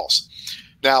phone calls.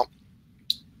 Now,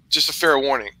 just a fair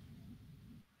warning.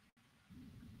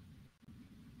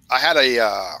 I had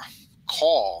a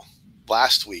call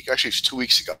last week, actually it was 2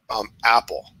 weeks ago,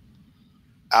 Apple.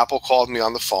 Apple called me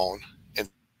on the phone and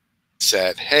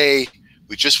said, hey,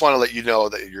 we just want to let you know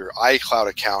that your iCloud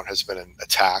account has been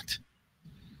attacked,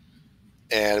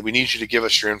 and we need you to give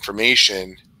us your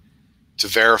information to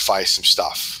verify some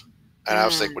stuff. And I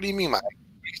was like, what do you mean what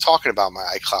are you talking about, my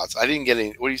iClouds? I didn't get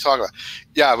any. What are you talking about?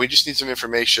 Yeah, we just need some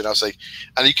information. I was like,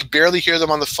 and you could barely hear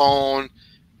them on the phone.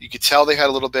 You could tell they had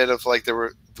a little bit of like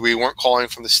we weren't calling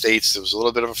from the States. There was a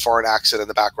little bit of a foreign accent in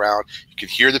the background. You could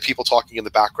hear the people talking in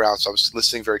the background. So I was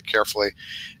listening very carefully.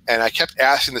 And I kept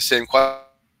asking the same question,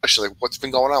 like, what's been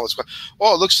going on?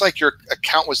 Well, it looks like your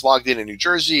account was logged in New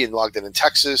Jersey and logged in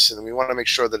Texas, and we want to make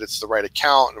sure that it's the right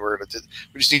account, and we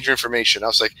just need your information. I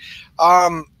was like,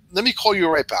 let me call you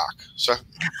right back. So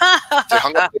they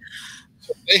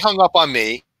hung up on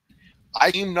me.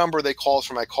 same number they called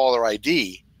for my caller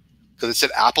ID because it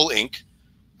said Apple Inc.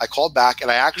 I called back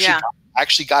and I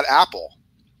actually got Apple.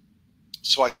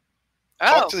 So I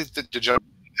talked to the gentleman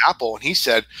at Apple, and he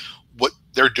said what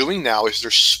they're doing now is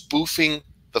they're spoofing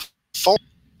the phone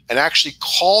and actually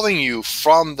calling you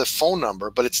from the phone number,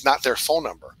 but it's not their phone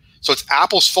number. So it's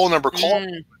Apple's phone number calling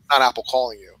you, not Apple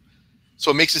calling you.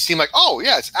 So it makes it seem like, oh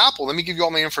yeah, it's Apple. Let me give you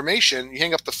all my information. You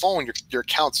hang up the phone, your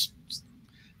account's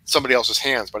somebody else's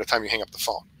hands by the time you hang up the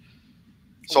phone.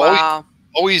 So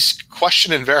always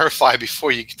question and verify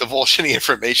before you divulge any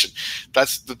information.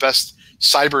 That's the best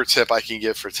cyber tip I can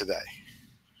give for today.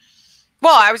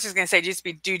 Well, I was just going to say, just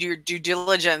do your due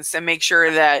diligence and make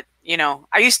sure that, you know,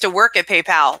 I used to work at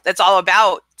PayPal. That's all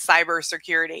about cyber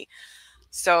security.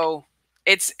 So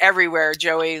it's everywhere,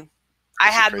 Joey. I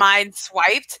had mine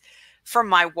swiped from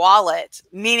my wallet,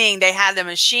 meaning they had the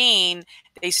machine,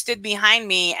 they stood behind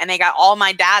me, and they got all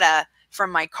my data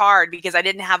from my card because I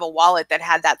didn't have a wallet that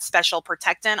had that special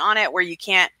protectant on it where you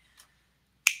can't,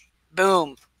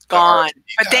 boom, gone.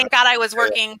 But thank God I was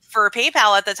working for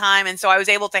PayPal at the time, and so I was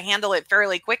able to handle it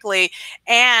fairly quickly.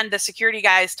 And the security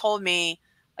guys told me,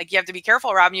 like, you have to be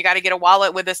careful, Robin. You got to get a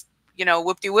wallet with this, you know,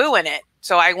 whoop-de-woo in it.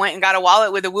 So I went and got a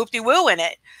wallet with a whoop-de-woo in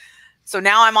it. So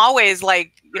now I'm always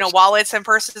like, you know, wallets and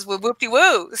purses with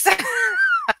whoop-de-woos.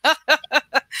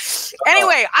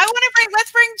 Anyway,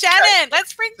 let's bring Jen in.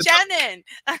 Let's bring Jen in.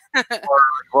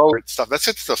 Stuff. Let's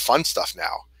get to the fun stuff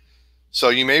now. So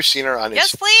you may have seen her on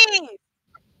Yes, please.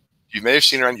 You may have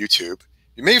seen her on YouTube.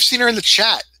 You may have seen her in the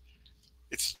chat.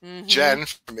 It's Jen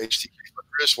from HTK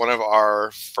Flippers, one of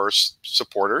our first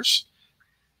supporters.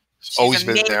 She's always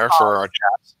been there for our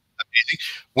chats. Amazing.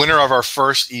 Winner of our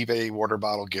first eBay water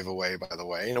bottle giveaway, by the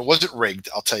way. And it wasn't rigged,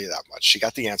 I'll tell you that much. She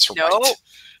got the answer right.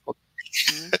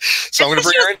 So I'm going to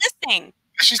bring her in. Listening.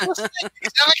 She's listening.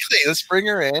 Exactly. Let's bring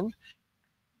her in.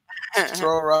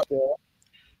 Throw her up there.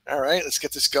 All right, let's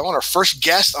get this going. Our first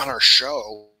guest on our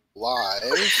show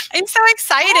live. I'm so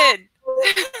excited.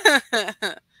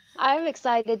 I'm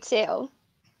excited too.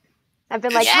 I've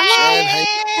been like, Yay!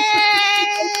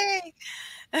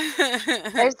 come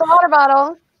on. There's the water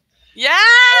bottle.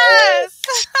 Yes.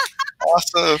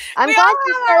 Awesome. I'm glad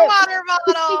you said water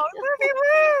bottle.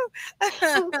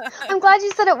 I'm glad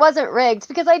you said it wasn't rigged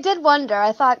because I did wonder.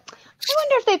 I thought, I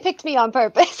wonder if they picked me on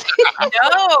purpose.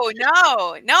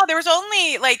 No. There was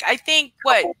only like, I think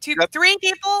three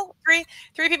people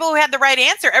who had the right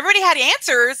answer. Everybody had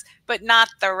answers, but not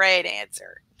the right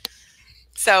answer.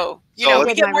 So, you know,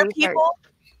 we get more people.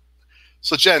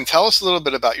 So Jen, tell us a little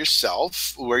bit about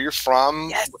yourself, where you're from,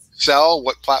 what you sell,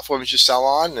 what platforms you sell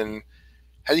on, and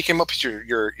how you came up with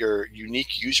your unique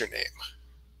username.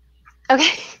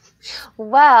 Okay.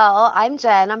 Well, I'm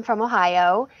Jen. I'm from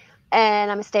Ohio, and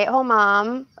I'm a stay-at-home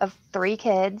mom of 3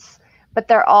 kids, but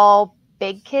they're all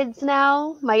big kids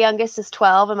now. My youngest is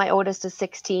 12 and my oldest is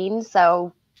 16,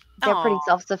 so they're pretty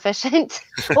self-sufficient.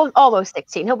 Well, almost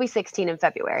 16. He'll be 16 in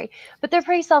February, but they're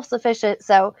pretty self-sufficient,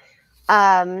 so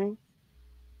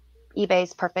eBay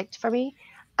is perfect for me.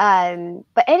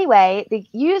 But anyway, the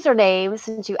username,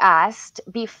 since you asked,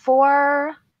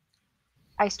 before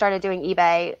I started doing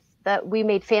eBay, we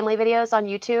made family videos on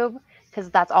YouTube because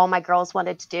that's all my girls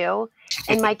wanted to do.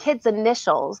 And my kids'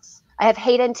 initials, I have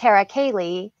Hayden, Tara,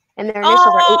 Kaylee, and their initials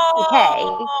are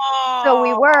HTK. So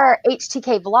we were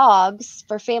HTK Vlogs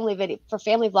for family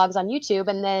vlogs on YouTube.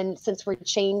 And then since we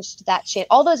changed that channel,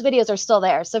 all those videos are still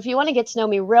there. So if you want to get to know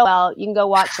me real well, you can go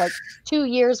watch like 2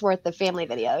 years worth of family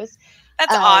videos.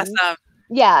 That's awesome.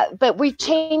 Yeah, but we've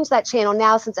changed that channel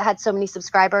now since it had so many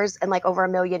subscribers and like over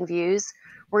 1 million views.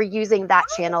 We're using that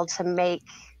channel to make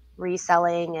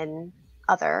reselling and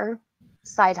other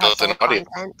side hustle content.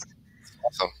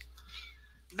 Awesome.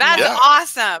 That's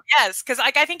awesome. Yes, because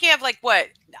like I think you have like what,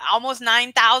 almost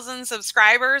 9,000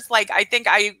 subscribers. Like I think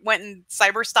I went and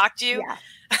cyber stalked you.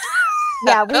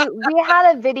 Yeah. We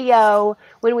had a video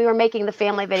when we were making the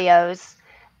family videos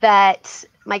that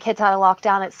my kids had a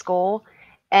lockdown at school,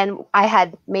 and I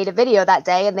had made a video that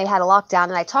day, and they had a lockdown,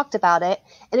 and I talked about it.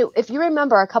 And if you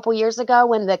remember a couple years ago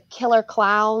when the killer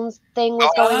clowns thing was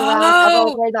going around, everyone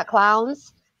was worried about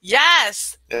clowns.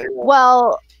 Yes.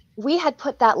 Well, we had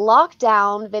put that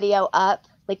lockdown video up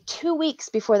like 2 weeks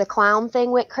before the clown thing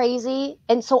went crazy.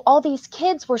 And so all these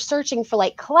kids were searching for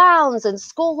like clowns and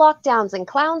school lockdowns and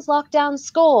clowns locked down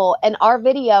school. And our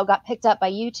video got picked up by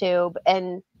YouTube,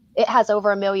 and it has over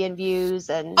 1 million views.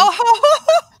 And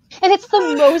and it's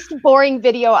the most boring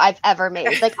video I've ever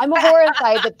made. Like, I'm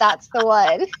horrified that that's the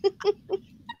one.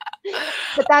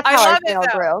 But that's how our channel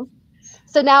grew.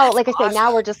 So now, like I say,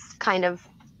 now we're just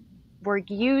we're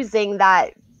using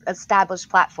that established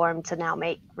platform to now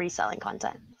make reselling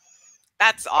content.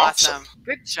 That's awesome.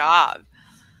 Good job.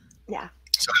 Yeah.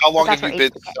 So how long have you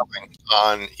been selling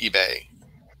on eBay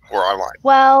or online?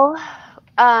 Well,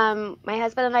 my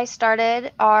husband and I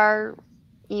started our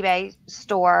eBay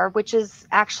store, which is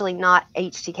actually not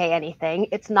HTK anything.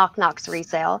 It's Knock Knock's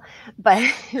resale. But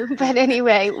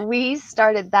anyway, we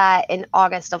started that in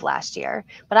August of last year.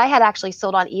 But I had actually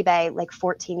sold on eBay like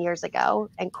 14 years ago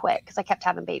and quit because I kept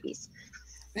having babies.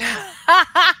 She's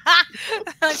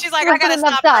like, I gotta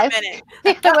stop for a minute.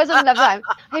 There wasn't enough time.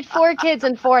 I had 4 kids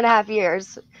in 4.5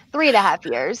 years, 3.5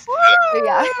 years. So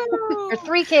yeah, or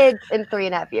 3 kids in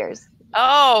 3.5 years.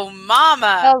 Oh,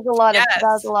 mama! That was a lot of that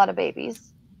was a lot of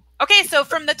babies. Okay, so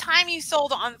from the time you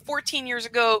sold on 14 years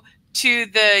ago to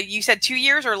you said 2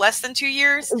 years or less than 2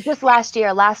 years? It was just last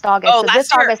year, last August. Oh, so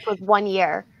this August was 1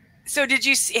 year. So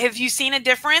have you seen a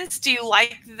difference? Do you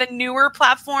like the newer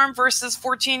platform versus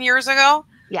 14 years ago?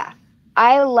 Yeah.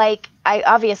 I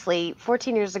obviously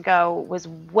 14 years ago was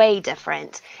way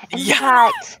different. In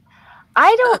fact,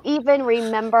 I don't even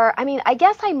remember. I mean, I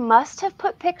guess I must have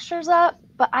put pictures up,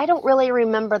 but I don't really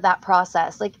remember that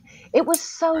process. Like it was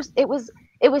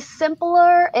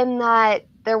simpler in that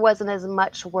there wasn't as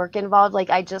much work involved. Like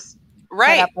I just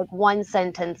set up like one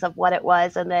sentence of what it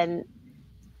was and then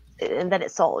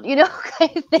it sold,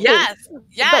 kind of thing. Yes.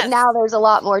 But now there's a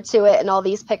lot more to it and all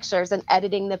these pictures and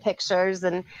editing the pictures.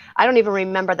 And I don't even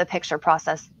remember the picture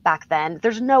process back then.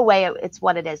 There's no way it's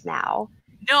what it is now.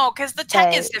 No, because the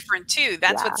tech is different too.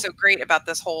 That's what's so great about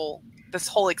this whole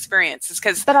experience is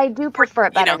because. But I do prefer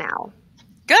it better now.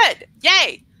 Good.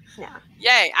 Yay. Yeah.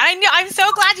 Yay. I'm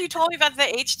so glad you told me about the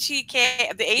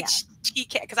HTK,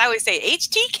 because I always say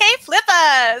HTK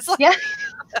flippers. Yeah.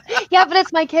 Yeah, but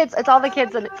it's my kids. It's all the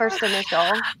kids in first initial.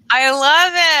 I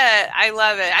love it. I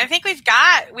love it. I think we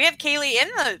have Kaylee in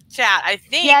the chat, I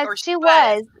think. Yes, she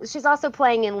was. She's also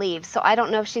playing in Leaves, so I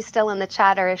don't know if she's still in the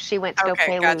chat or if she went to go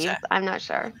play Leaves. I'm not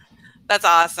sure. That's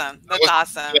awesome. That's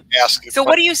awesome. So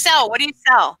what do you sell? What do you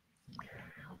sell?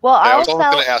 Well, I'll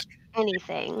sell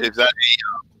anything. Is that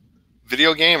a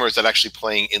video game or is that actually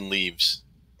playing in Leaves?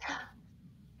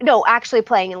 No, actually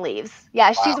playing in Leaves.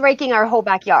 Yeah, she's raking our whole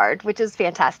backyard, which is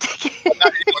fantastic.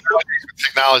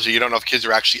 Technology, you don't know if kids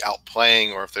are actually out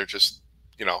playing or if they're just,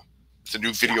 it's a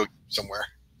new video game somewhere.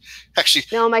 Actually,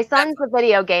 no, my son's a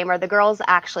video gamer. The girls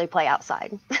actually play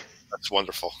outside. That's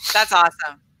wonderful. That's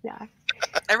awesome. Yeah,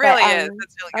 it really is.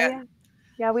 That's really good.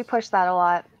 Yeah, we push that a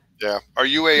lot. Yeah. Are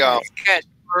you a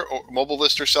mobile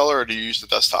lister seller or do you use the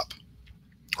desktop?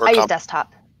 I use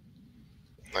desktop.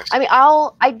 Nice. I mean,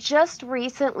 I just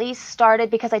recently started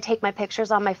because I take my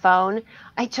pictures on my phone.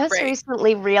 I just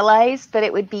recently realized that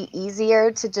it would be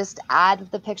easier to just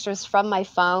add the pictures from my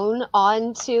phone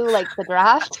onto like the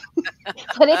draft.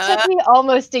 But it took me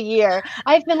almost a year.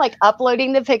 I've been like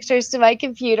uploading the pictures to my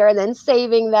computer and then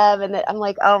saving them. And then I'm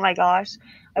like, oh my gosh,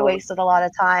 I wasted a lot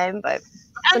of time. But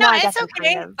oh, no, it's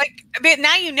okay. But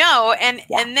now you know, and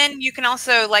then you can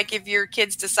also like if your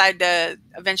kids decide to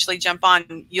eventually jump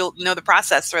on, you'll know the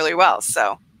process really well.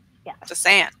 So, just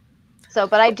saying. So,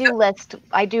 but I do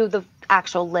the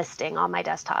actual listing on my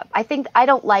desktop. I think I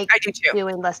don't like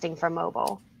doing listing for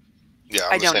mobile. Yeah,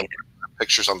 I don't either.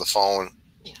 Pictures on the phone.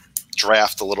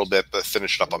 Draft a little bit, but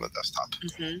finish it up on the desktop.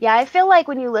 Mm-hmm. Yeah, I feel like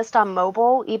when you list on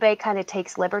mobile, eBay kind of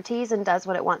takes liberties and does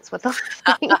what it wants with the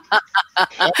listing.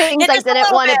 Things I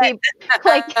didn't want to be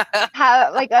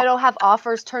I don't have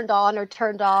offers turned on or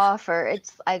turned off, or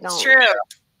I don't. It's true.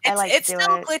 It's still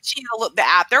glitchy. The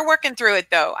app, they're working through it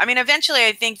though. I mean, eventually,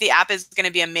 I think the app is going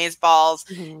to be amazeballs,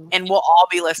 and we'll all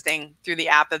be listing through the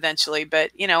app eventually.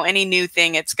 But any new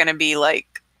thing, it's going to be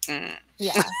like.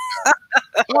 Yeah.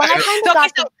 Well, I kind of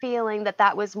got the feeling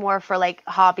that was more for like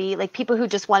hobby, like people who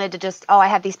just wanted to I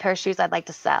have these pair of shoes I'd like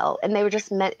to sell, and they were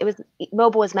just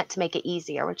mobile was meant to make it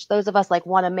easier, which those of us like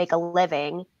want to make a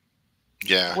living.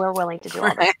 Yeah, we're willing to do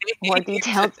all the more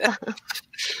detailed stuff.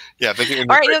 Yeah, all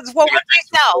right. Well, what do you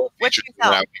sell? What do you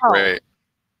sell? Great.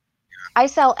 I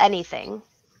sell anything,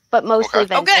 but mostly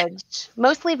vintage.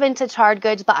 Mostly vintage hard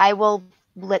goods, but I will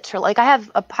literally I have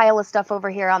a pile of stuff over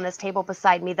here on this table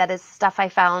beside me that is stuff I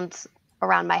found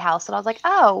around my house, and I was like,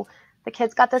 oh, the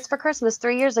kids got this for Christmas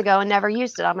 3 years ago and never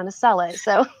used it. I'm going to sell it.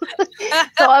 So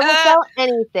I will sell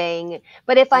anything.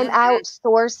 But if I'm out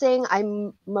sourcing,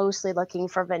 I'm mostly looking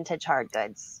for vintage hard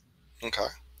goods. Okay.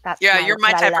 You're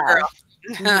my type of girl.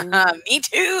 Mm-hmm.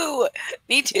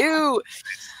 Me too.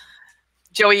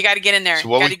 Joey, you got to get in there.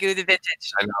 So you got to do the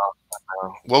vintage. I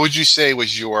know. What would you say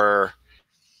was your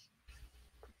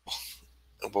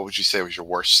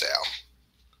worst sale?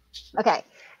 Okay.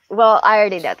 Well, I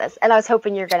already know this, and I was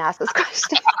hoping you were going to ask this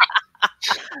question.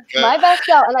 My best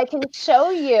sale, and I can show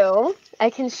you. I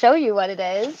can show you what it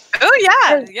is. Oh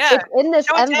yeah, yeah. It's in this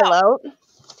Show and tell. envelope. Props.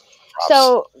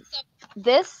 So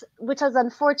this, which is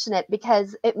unfortunate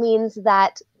because it means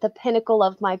that the pinnacle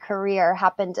of my career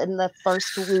happened in the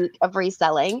first week of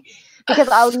reselling, because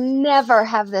I'll never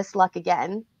have this luck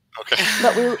again. Okay.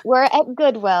 But we were at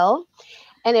Goodwill,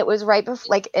 and it was right before,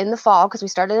 like in the fall, because we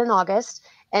started in August.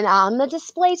 And on the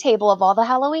display table of all the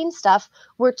Halloween stuff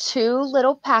were 2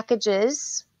 little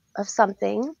packages of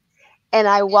something. And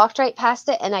I walked right past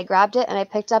it, and I grabbed it, and I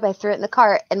picked up, I threw it in the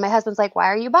cart. And my husband's like, "Why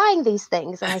are you buying these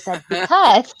things?" And I said,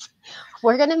 "Because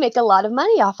we're going to make a lot of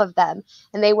money off of them."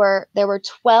 And there were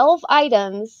 12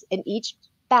 items in each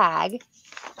bag,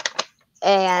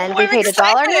 and we paid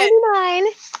 $1.99.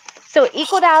 So it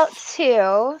equaled out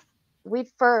to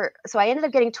so I ended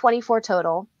up getting 24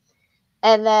 total.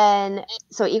 And then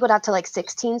so it equaled out to like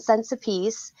 16 cents a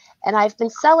piece. And I've been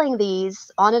selling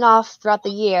these on and off throughout the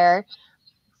year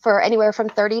for anywhere from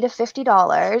 $30 to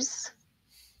 $50.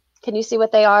 Can you see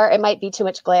what they are? It might be too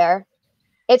much glare.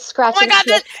 It's scratch and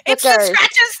sniff stickers. It's the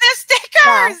scratch and sniff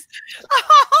stickers.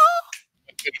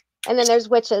 Yeah. And then there's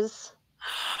witches.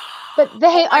 But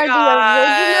they are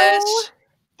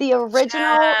the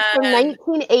original from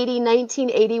 1980,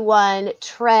 1981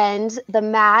 trend, the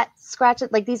matte scratch.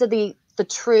 Like these are the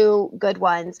true good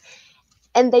ones.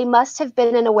 And they must have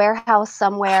been in a warehouse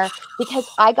somewhere, because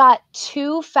I got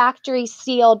 2 factory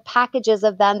sealed packages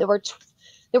of them. There were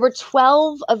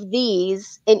 12 of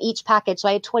these in each package. So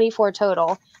I had 24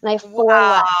 total, and I have 4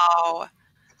 left.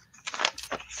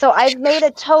 So I've made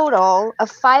a total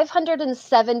of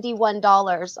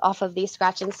 $571 off of these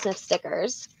scratch and sniff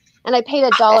stickers. And I paid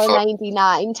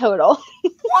 $1.99 total.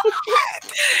 What?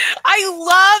 I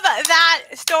love that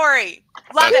story.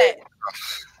 Love it.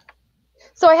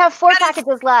 So I have 4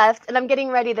 packages left, and I'm getting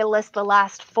ready to list the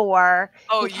last 4.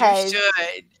 Oh, you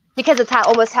should. Because it's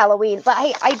almost Halloween. But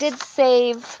I did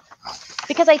save,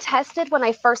 because I tested when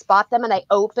I first bought them, and I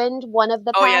opened one of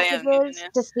the packages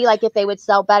to see like if they would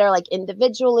sell better like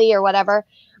individually or whatever.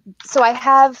 So I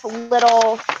have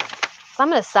little... So I'm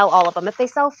going to sell all of them. If they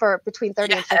sell for between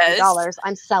 $30 and $50,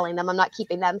 I'm selling them. I'm not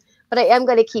keeping them. But I am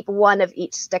going to keep one of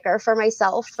each sticker for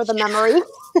myself for the memory. Love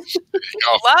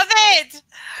it.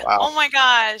 Wow. Oh my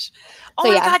gosh. Oh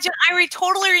my God, Jen, I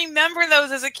totally remember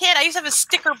those as a kid. I used to have a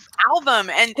sticker album,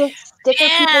 and the sticker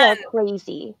people are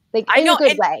crazy. Like in a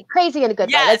good way. Crazy in a good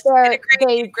way. Like in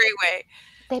a great way.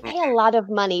 They pay a lot of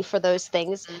money for those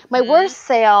things. My worst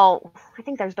sale, I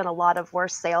think there's been a lot of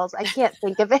worst sales. I can't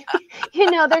think of it.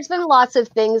 There's been lots of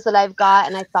things that I've got,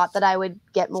 and I thought that I would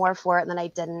get more for it, and then I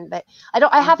didn't. But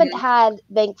I haven't had,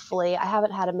 thankfully, I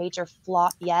haven't had a major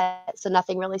flop yet. So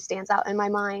nothing really stands out in my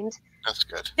mind. That's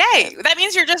good. Yay. That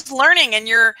means you're just learning, and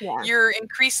you're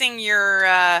increasing your,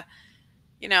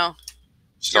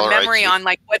 your memory on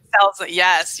like what sells.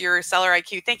 Yes, your seller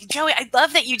IQ. Thank you, Joey. I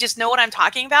love that you just know what I'm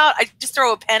talking about. I just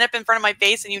throw a pen up in front of my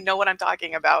face, and you know what I'm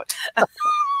talking about. But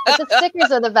the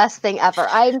stickers are the best thing ever.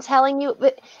 I'm telling you.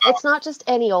 But it's not just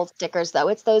any old stickers, though.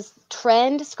 It's those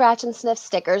trend scratch and sniff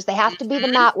stickers. They have to be the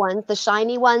matte ones, the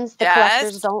shiny ones the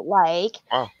collectors don't like.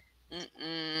 Wow.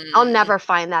 I'll never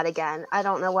find that again. I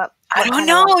don't know what I don't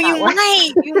know. You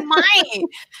might. You might.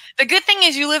 The good thing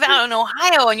is you live out in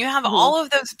Ohio, and you have all of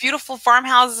those beautiful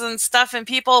farmhouses and stuff, and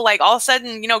people like all of a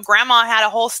sudden, grandma had a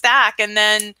whole stack, and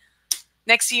then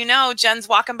next thing you know, Jen's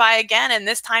walking by again, and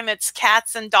this time it's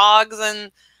cats and dogs,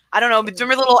 and I don't know. But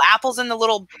remember the little apples in the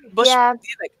little bush? Yeah.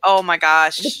 Like, oh my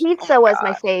gosh. The pizza was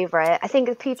my favorite. I think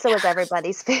the pizza was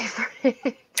everybody's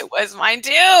favorite. It was mine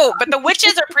too. But the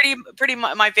witches are pretty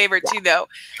my favorite too, though.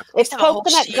 It's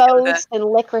coconut ghost and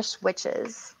licorice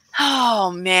witches.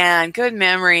 Oh man, good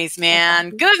memories,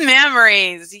 man. Good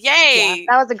memories. Yay. Yeah,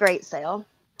 that was a great sale.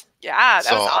 Yeah,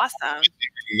 that was awesome.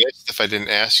 If I didn't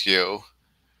ask you,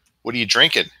 what are you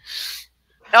drinking?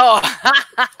 Oh.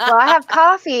 Well, I have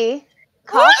coffee.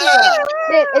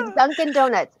 It's Dunkin'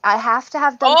 Donuts. I have to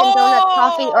have Dunkin' Donuts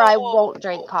coffee, or I won't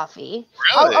drink coffee.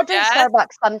 Really? I'll drink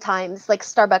Starbucks sometimes, like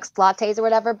Starbucks lattes or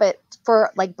whatever. But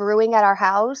for like brewing at our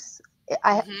house,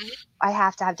 I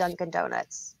have to have Dunkin'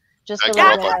 Donuts. Just a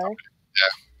little there.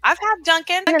 I've had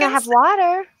Dunkin'. And I have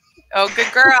water. Oh, good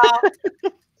girl.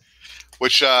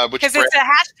 Which because it's a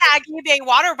hashtag eBay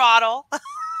water bottle.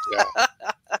 Yeah.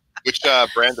 Which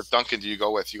brand of Dunkin' do you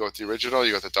go with? You go with the original?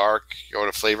 You go with the dark? You go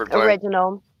with a flavored blend?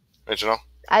 Original. Original?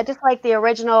 I just like the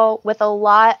original with a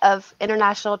lot of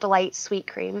International Delight sweet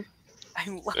cream. I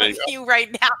love you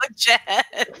right now, Jen.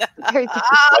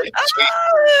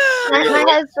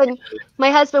 My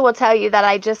husband will tell you that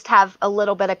I just have a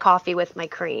little bit of coffee with my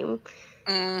cream.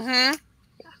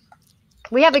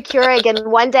 We have a Keurig, and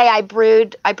one day I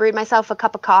brewed myself a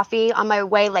cup of coffee on my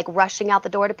way, like rushing out the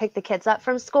door to pick the kids up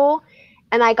from school.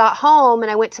 And I got home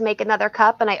and I went to make another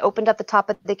cup and I opened up the top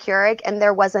of the Keurig and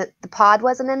the pod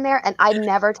wasn't in there, and I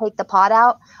never take the pod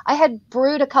out. I had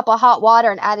brewed a cup of hot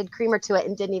water and added creamer to it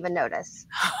and didn't even notice.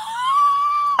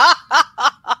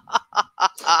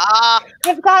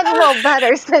 I've gotten a little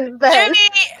better since then. Jimmy,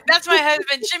 that's my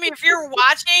husband. Jimmy, if you're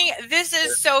watching, this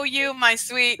is so you, my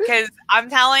sweet, because I'm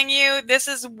telling you, this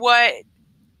is what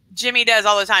Jimmy does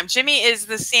all the time. Jimmy is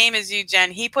the same as you,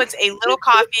 Jen. He puts a little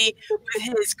coffee with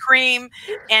his cream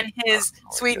and his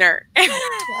sweetener. Yeah.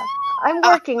 I'm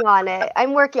working on it.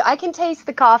 I can taste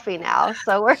the coffee now,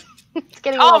 so it's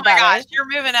getting a little better. Oh my gosh, you're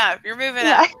moving up. You're moving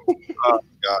up. Oh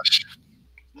gosh.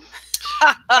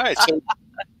 All right, so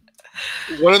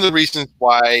one of the reasons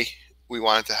why we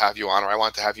wanted to have you on, or I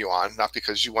wanted to have you on, not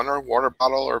because you won our water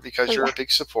bottle or because you're a big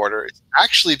supporter, it's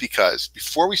actually because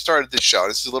before we started this show,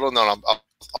 this is a little known, I'll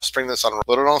spring this on a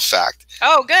little known fact.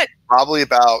 Oh, good. Probably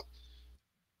about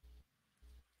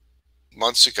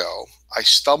months ago, I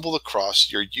stumbled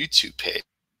across your YouTube page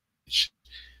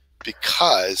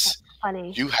because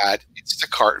you had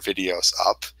Instacart videos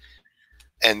up.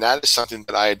 And that is something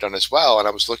that I had done as well. And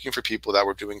I was looking for people that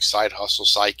were doing side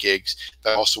hustles, side gigs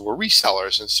that also were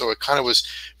resellers. And so it kind of was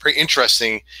pretty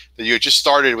interesting that you had just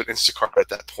started with Instacart at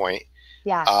that point.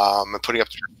 Yeah. And putting up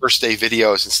your first day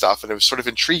videos and stuff. And it was sort of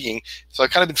intriguing. So I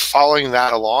kind of been following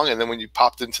that along. And then when you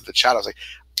popped into the chat, I was like,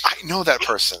 I know that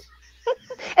person.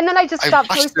 And then I just stopped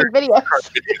posting videos.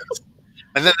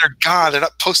 And then they're gone. They're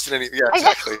not posting anything. Yeah,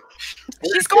 exactly.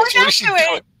 She's going back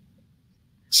to it.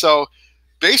 So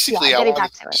basically, I want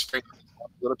to explain a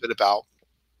little bit about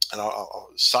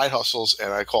side hustles,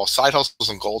 and I call side hustles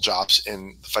and goal jobs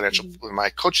in the financial, in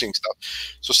my coaching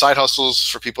stuff. So side hustles,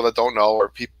 for people that don't know,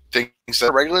 are things that are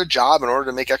a regular job in order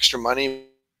to make extra money,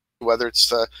 whether it's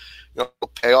to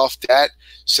pay off debt,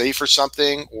 save for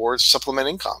something, or supplement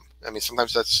income. I mean,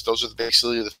 sometimes those are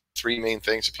basically the three main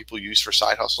things that people use for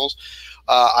side hustles.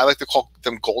 I like to call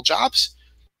them goal jobs.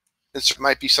 It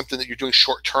might be something that you're doing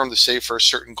short term to save for a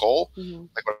certain goal.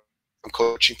 Like when I'm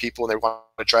coaching people and they want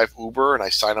to drive Uber, and I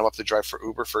sign them up to drive for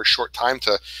Uber for a short time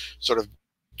to sort of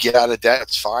get out of debt.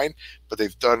 That's fine, but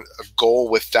they've done a goal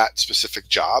with that specific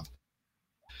job.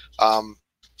 I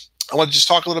want to just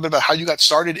talk a little bit about how you got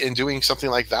started in doing something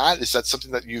like that. Is that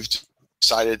something that you've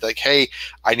decided, like, hey,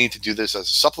 I need to do this as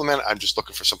a supplement? I'm just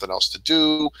looking for something else to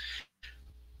do.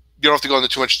 You don't have to go into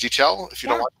too much detail if you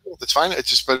don't want to. That's fine. It's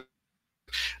just, but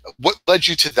what led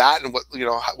you to that, and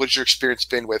what's your experience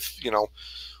been with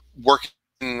working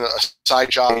a side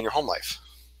job in your home life?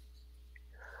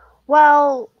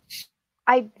 Well,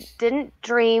 I didn't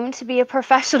dream to be a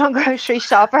professional grocery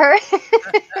shopper.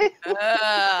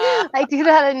 I do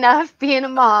that enough being a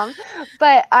mom,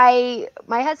 but my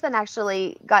husband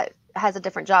actually has a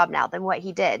different job now than what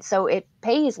he did, so it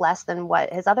pays less than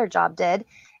what his other job did,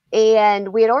 and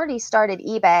we had already started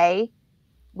eBay,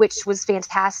 which was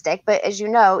fantastic. But as you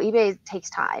know, eBay takes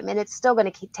time, and it's still going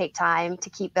to take time to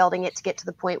keep building it to get to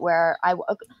the point where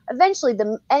eventually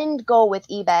the end goal with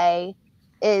eBay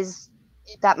is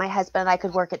that my husband and I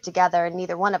could work it together and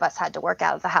neither one of us had to work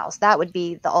out of the house. That would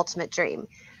be the ultimate dream,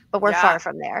 but we're far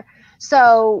from there.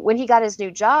 So when he got his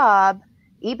new job,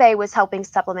 eBay was helping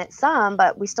supplement some,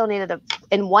 but we still needed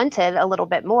and wanted a little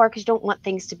bit more, because you don't want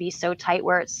things to be so tight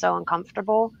where it's so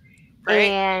uncomfortable.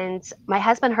 Right. And my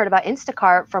husband heard about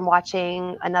Instacart from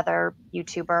watching another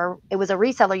YouTuber. It was a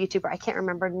reseller YouTuber. I can't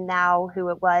remember now who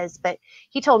it was, but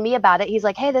he told me about it. He's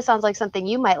like, hey, this sounds like something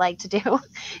you might like to do.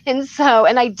 And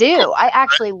I do. I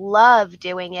actually love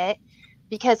doing it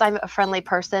because I'm a friendly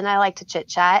person. I like to chit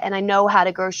chat, and I know how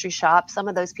to grocery shop. Some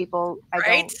of those people,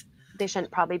 they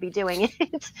shouldn't probably be doing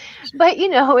it, but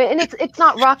and it's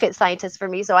not rocket scientist for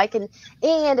me. So and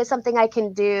it's something I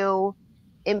can do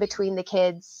in between the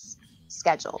kids'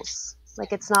 schedules.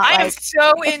 Like it's not it's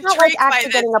not like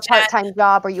actually getting a part-time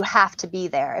job where you have to be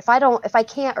there. If I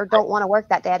can't or don't want to work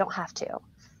that day, I don't have to.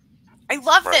 I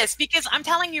love this because I'm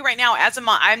telling you right now, as a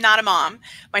mom, I'm not a mom.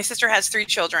 My sister has 3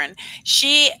 children.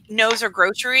 She knows her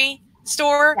grocery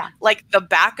store like the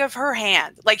back of her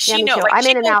hand. Like she knows. Like, I'm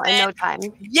in and out in no time.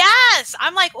 Yes.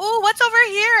 I'm like, oh, what's over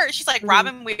here? She's like,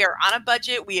 Robin, we are on a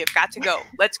budget. We have got to go.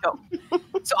 Let's go.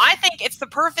 So I think it's the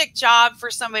perfect job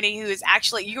for somebody who is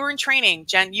actually, you were in training,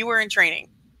 Jen, you were in training.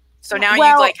 So now you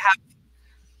have.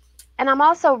 And I'm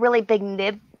also a really big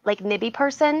nibby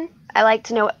person. I like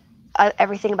to know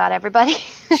everything about everybody.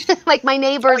 Like my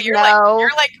neighbors know. You're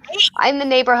like me. I'm the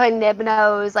neighborhood nib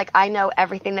nose. Like I know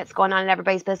everything that's going on in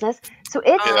everybody's business. So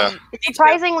it's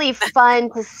surprisingly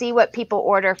fun to see what people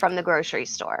order from the grocery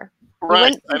store. You Right,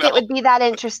 wouldn't think it would be that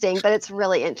interesting, but it's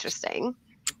really interesting.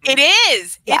 It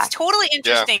is. Yeah. It's totally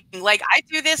interesting. Like I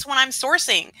do this when I'm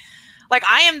sourcing. Like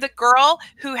I am the girl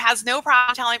who has no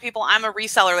problem telling people I'm a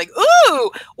reseller. Like,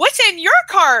 ooh, what's in your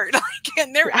cart? Like,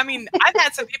 and there. I mean, I've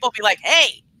had some people be like,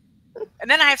 "Hey," and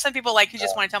then I have some people like who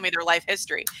just want to tell me their life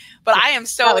history. But I am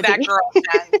so that girl.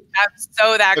 Man. I'm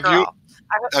so that girl.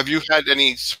 Have you had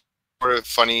any sort of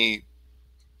funny,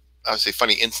 I would say,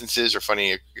 funny instances or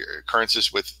funny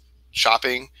occurrences with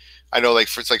shopping? I know, like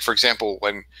for example,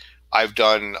 when I've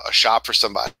done a shop for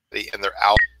somebody and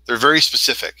they're very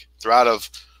specific. They're out of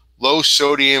low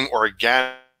sodium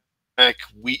organic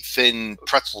wheat thin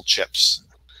pretzel chips,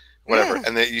 whatever.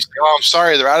 And then you say, "Oh, I'm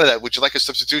sorry, they're out of that. Would you like a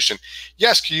substitution?"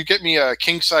 "Yes, can you get me a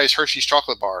king size Hershey's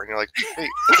chocolate bar?" And you're like, "Hey,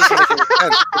 that doesn't make any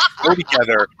sense. Go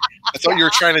together. I thought you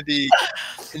were trying to be,"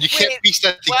 and you can't piece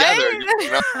that together.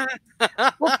 You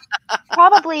know? Well,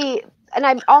 probably, and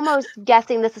I'm almost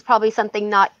guessing this is probably something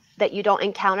not that you don't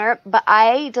encounter, but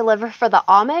I deliver for the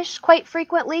Amish quite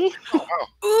frequently.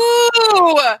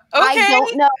 Ooh, okay. I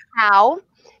don't know how,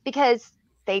 because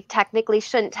they technically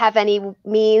shouldn't have any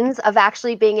means of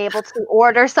actually being able to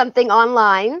order something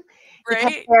online,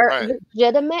 because they're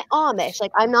legitimate Amish.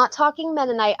 Like, I'm not talking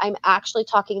Mennonite, I'm actually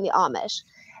talking the Amish.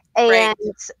 And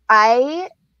I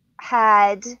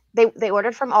had, they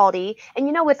ordered from Aldi, and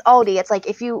you know, with Aldi, it's like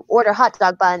if you order hot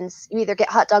dog buns, you either get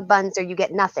hot dog buns or you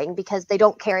get nothing, because they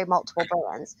don't carry multiple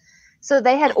brands. So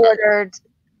they had ordered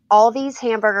all these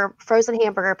frozen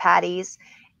hamburger patties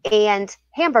and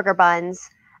hamburger buns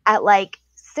at like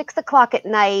 6 o'clock at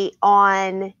night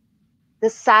on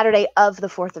the Saturday of the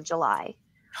 4th of July.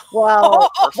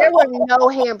 Well, there were no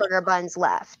hamburger buns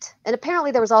left. And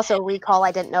apparently there was also a recall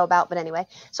I didn't know about, but anyway.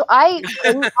 So I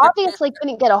obviously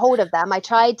couldn't get a hold of them. I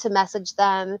tried to message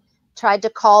them, tried to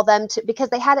call them,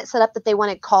 because they had it set up that they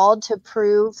wanted called to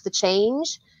prove the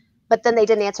change, but then they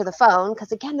didn't answer the phone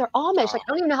because, again, they're Amish. Like, I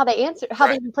don't even know how they answer, how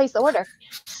they even place the order.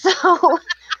 So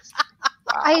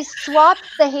I swapped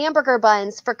the hamburger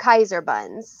buns for Kaiser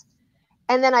buns.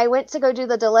 And then I went to go do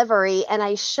the delivery, and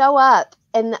I show up,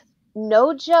 and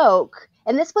no joke,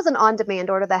 and this was an on-demand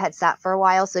order that had sat for a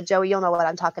while, so Joey, you'll know what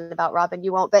I'm talking about. Robin,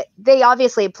 you won't, but they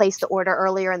obviously had placed the order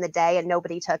earlier in the day and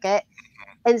nobody took it.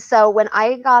 And so when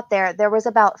I got there, there was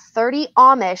about 30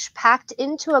 Amish packed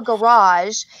into a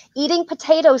garage eating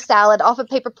potato salad off of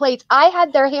paper plates. I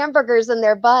had their hamburgers and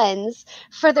their buns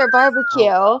for their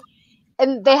barbecue,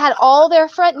 and they had all their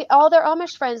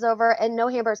Amish friends over and no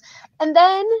hamburgers. And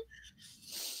then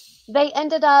they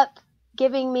ended up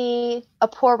giving me a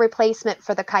poor replacement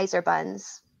for the Kaiser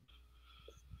buns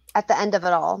at the end of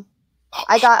it all.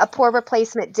 I got a poor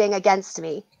replacement ding against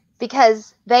me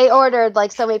because they ordered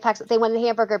like so many packs. They wanted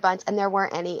hamburger buns and there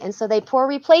weren't any. And so they poor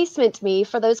replacement me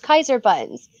for those Kaiser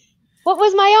buns. What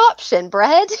was my option,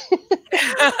 bread?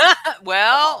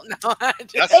 Well, no,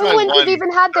 they wouldn't have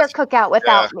even had their cookout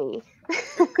without me.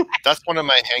 That's one of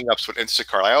my hang-ups with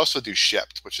Instacart. I also do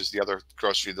Shipt, which is the other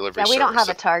grocery delivery service. Yeah, we don't have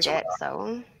a Target,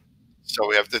 so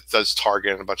we have that does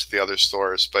Target and a bunch of the other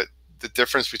stores. But the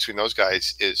difference between those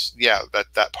guys is,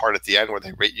 that part at the end where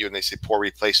they rate you and they say poor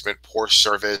replacement, poor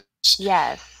service.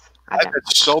 Yes. I've had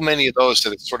so many of those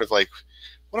that it's sort of like,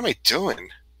 what am I doing?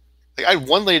 Like, I had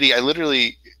one lady I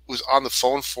literally was on the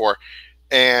phone for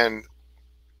and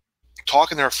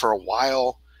talking to her for a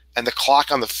while, and the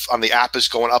clock on the app is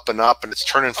going up and up, and it's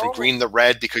turning from green to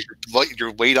red because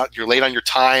you're late on your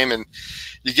time, and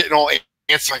you're getting all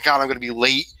antsy. My God, I'm going to be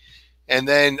late. And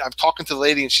then I'm talking to the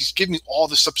lady, and she's giving me all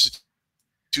the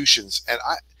substitutions. And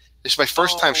it's my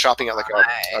first time shopping at we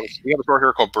have a store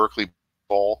here called Berkeley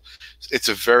Bowl. It's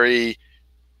a very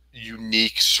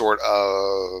unique sort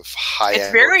of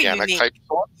high-end organic type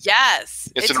store.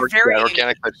 Yes, it's an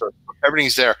organic type store.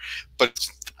 Everything's there, but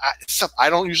it's stuff I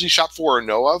don't usually shop for or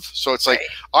know of. So it's like,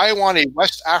 I want a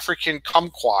West African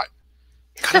kumquat.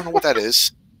 I don't know what that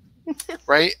is.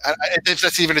 Right? If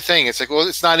that's even a thing. It's like, well,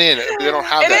 it's not in. They don't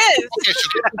have that. It is. Okay,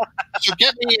 so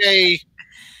get me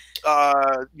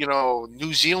a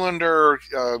New Zealander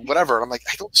whatever. And I'm like,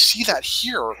 I don't see that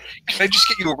here. Can I just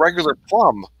get you a regular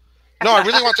plum? No, I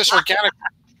really want this organic.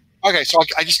 Okay, so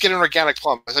I just get an organic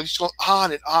plum. I just go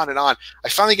on and on and on. I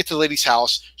finally get to the lady's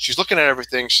house. She's looking at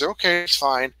everything. She said, okay, it's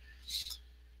fine.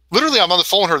 Literally, I'm on the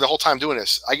phone with her the whole time doing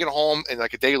this. I get home, and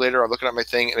like a day later, I'm looking at my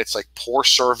thing, and it's like poor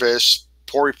service,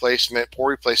 poor replacement,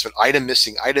 item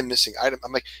missing.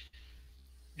 I'm like,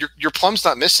 your plum's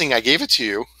not missing. I gave it to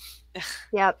you.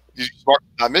 Yep. You're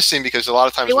not missing, because a lot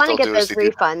of times you what want to they'll get do those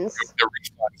is refunds.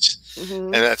 They're refunds.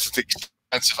 And that's the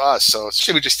expense of us. So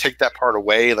should we just take that part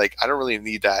away? Like, I don't really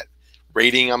need that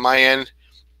rating on my end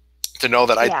to know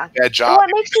that I did a bad job. Well,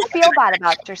 it makes you feel bad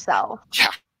about yourself.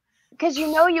 Yeah. because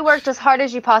you worked as hard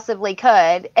as you possibly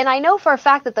could. And I know for a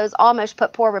fact that those Amish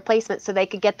put poor replacements so they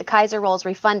could get the Kaiser rolls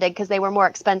refunded because they were more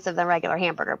expensive than regular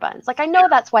hamburger buns. Like, I know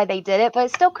that's why they did it, but I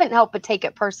still couldn't help but take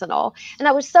it personal. And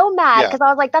I was so mad because I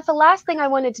was like, that's the last thing I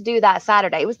wanted to do that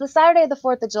Saturday. It was the Saturday of the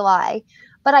 4th of July.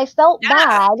 But I felt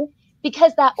bad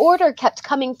because that order kept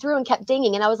coming through and kept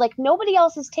dinging. And I was like, nobody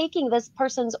else is taking this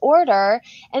person's order.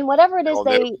 And whatever it is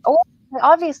they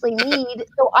obviously need.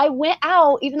 So I went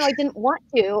out, even though I didn't want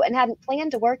to and hadn't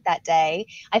planned to work that day.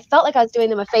 I felt like I was doing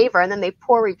them a favor, and then they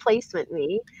poor replacement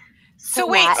me. So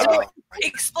wait,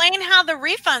 explain how the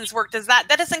refunds work. That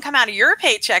doesn't come out of your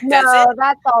paycheck, does it? No,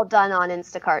 that's all done on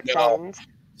Instacart Send.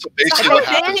 So basically what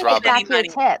happens, Robin, back your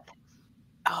tip.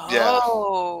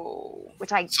 Oh.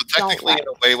 Which I So technically, in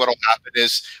a way, what will happen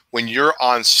is when you're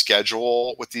on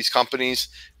schedule with these companies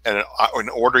and an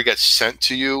order gets sent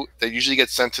to you, they usually get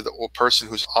sent to the person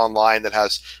who's online that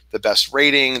has the best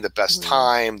rating, the best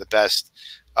time, the best,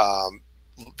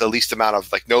 the least amount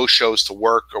of like no shows to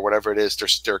work or whatever it is.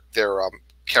 Their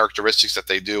characteristics that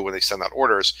they do when they send out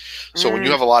orders. So when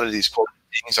you have a lot of these quote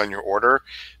things on your order,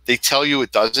 they tell you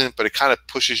it doesn't, but it kind of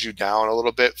pushes you down a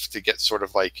little bit to get sort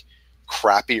of like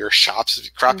crappier shops,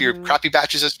 crappy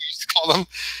batches, as we used to call them.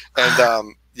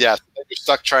 And you're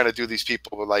stuck trying to do these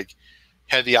people with like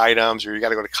heavy items, or you got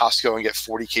to go to Costco and get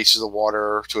 40 cases of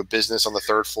water to a business on the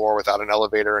 3rd floor without an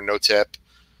elevator and no tip.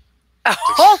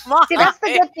 Oh my. See, that's the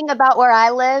good thing about where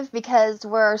I live, because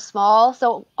we're small.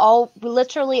 So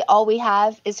literally all we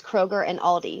have is Kroger and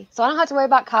Aldi. So I don't have to worry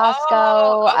about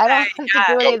Costco. I don't have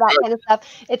to do any of that kind of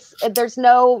stuff. There's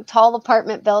no tall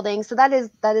apartment buildings. So that is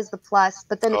the plus.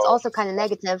 But then it's also kind of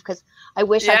negative, because I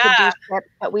wish I could do trips,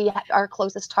 but our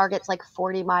closest Target's like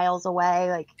 40 miles away.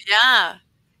 Like,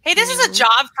 hey, this is a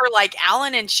job for like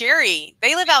Alan and Sherry.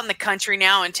 They live out in the country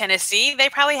now in Tennessee. They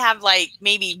probably have like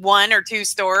maybe 1 or 2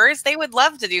 stores. They would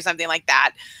love to do something like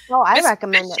that. Oh, I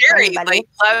recommend it. Sherry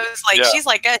loves, she's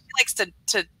like, she likes to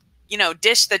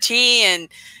dish the tea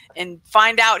and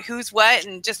find out who's what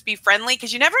and just be friendly,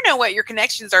 because you never know what your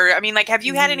connections are. I mean, like, have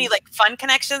you had any like fun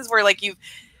connections where like you've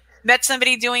met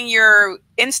somebody doing your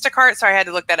Instacart? Sorry, I had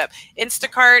to look that up.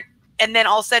 Instacart. And then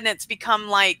all of a sudden it's become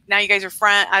like, now you guys are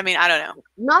friends. I mean, I don't know.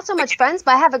 Not so much friends,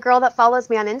 but I have a girl that follows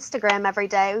me on Instagram every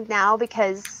day now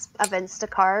because of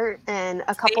Instacart. And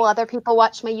a couple other people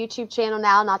watch my YouTube channel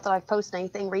now. Not that I've posted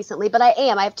anything recently, but I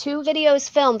have 2 videos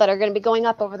filmed that are going to be going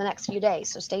up over the next few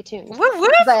days. So stay tuned. Woo-woo.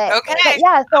 But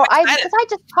yeah, so because I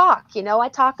just talk, I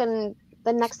talk, and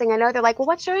the next thing I know, they're like, well,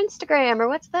 what's your Instagram, or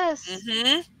what's this?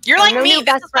 You're like me. No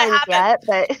best friends yet,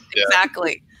 but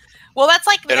exactly. Well, that's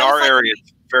like in our area.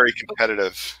 Very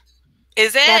competitive.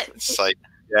 Is it? It's like,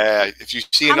 if you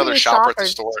see another shopper at the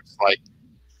store, it's like,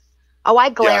 I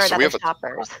glare at other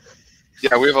shoppers.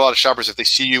 Yeah, we have a lot of shoppers. If they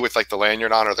see you with like the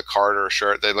lanyard on or the card or a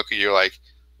shirt, they look at you like,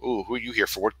 ooh, who are you here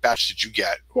for? What batch did you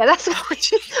get? Yeah, that's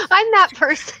what I'm that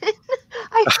person.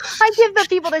 I give the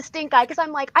people the stink eye, because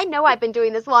I'm like, I know I've been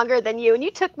doing this longer than you, and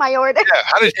you took my order. Yeah,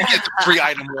 how did you get the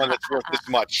 3-item one that's worth this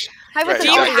much? I was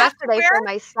yesterday for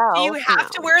myself. Do you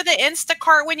have to wear the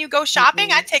Instacart when you go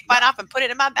shopping? I take mine off and put it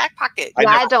in my back pocket. Yeah,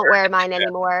 I don't wear mine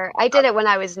anymore. I did it when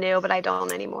I was new, but I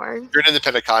don't anymore. You're an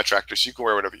independent contractor, so you can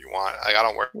wear whatever you want. I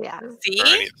don't wear any of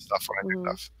the stuff when I do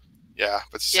stuff. Yeah,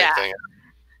 but it's the same thing.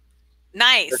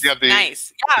 Nice.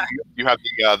 Nice. Yeah. You have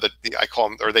the I call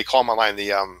them, or they call them online, the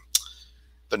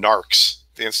narcs,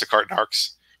 the Instacart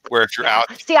narcs, where if you're out.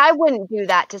 See, I wouldn't do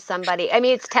that to somebody. I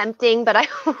mean, it's tempting, but I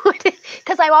wouldn't,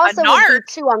 because I also would be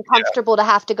too uncomfortable to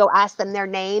have to go ask them their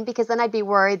name, because then I'd be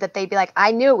worried that they'd be like,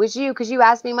 I knew it was you because you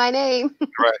asked me my name.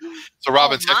 Right. So,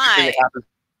 Robin, typically what happens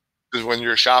is when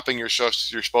you're shopping, you're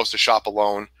supposed to shop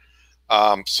alone.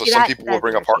 So some people will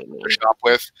bring a partner to shop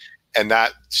with, and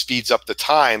that speeds up the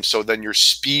time. So then your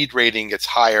speed rating gets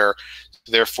higher.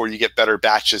 Therefore, you get better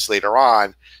batches later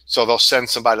on. So they'll send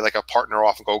somebody like a partner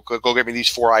off and go get me these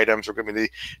 4 items, or give me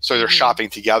so they're shopping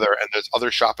together. And there's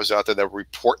other shoppers out there that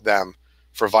report them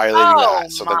for violating that.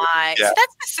 So my! So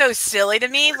that's so silly to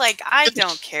me. Like, I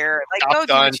don't care. Like, go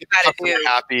do what you gotta do.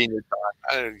 Happy and you're done.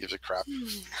 I don't give a crap.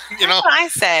 That's what I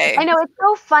say. I know, it's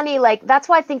so funny. Like, that's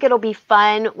why I think it'll be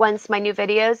fun once my new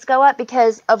videos go up,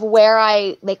 because of where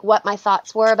what my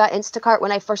thoughts were about Instacart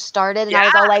when I first started, and I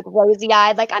was all like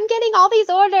rosy-eyed, like, I'm getting all these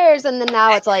orders, and then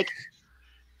now it's like,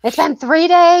 it's been 3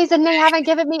 days and they haven't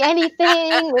given me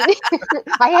anything.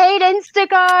 I hate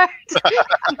Instacart.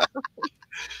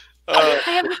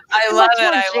 I love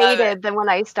it. More jaded than when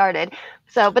I started.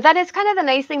 So, but that is kind of the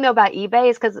nice thing though about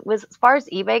eBay, is because as far as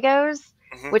eBay goes,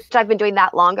 which I've been doing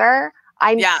that longer,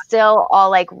 I'm still all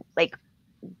like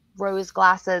rose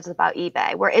glasses about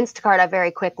eBay. Where Instacart, I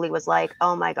very quickly was like,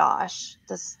 oh my gosh,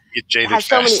 this Get jaded has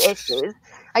so many fast. issues.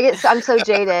 I'm so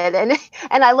jaded, and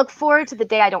I look forward to the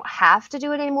day I don't have to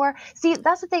do it anymore. See,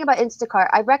 that's the thing about Instacart.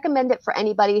 I recommend it for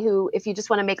anybody who, if you just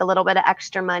want to make a little bit of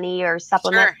extra money or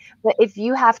supplement. Sure. But if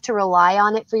you have to rely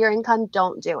on it for your income,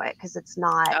 don't do it because it's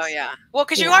not. Oh yeah. Well,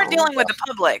 because you are dealing with the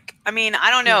public. I mean, I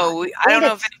don't know. Yeah. I don't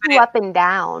know if it's anybody. too up and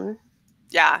down.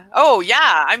 Yeah. Oh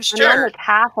yeah. I'm sure. I mean, I'm like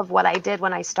half of what I did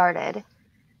when I started.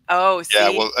 Oh, see? Yeah,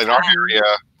 well, in our area,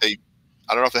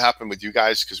 I don't know if it happened with you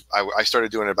guys because I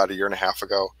started doing it about a year and a half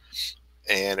ago,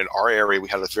 and in our area we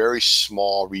had a very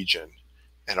small region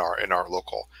in our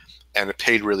local, and it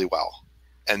paid really well.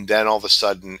 And then all of a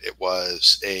sudden it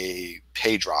was a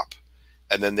pay drop,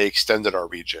 and then they extended our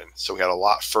region, so we had a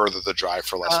lot further to drive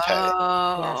for less pay.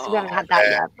 Yeah, so we haven't had that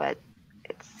yet, but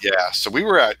yeah. So when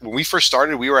we first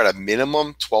started, we were at a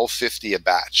minimum $12.50 a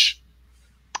batch.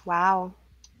 Wow.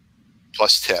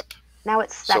 Plus tip. Now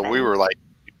it's 7. So we were like,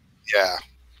 yeah.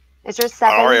 Is yours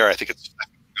 7? In our area, I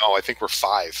think we're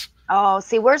 5. Oh,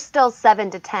 see, we're still 7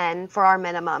 to 10 for our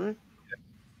minimum.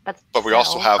 But we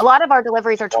also have a lot of our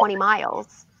deliveries are 20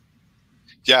 miles.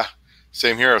 Yeah,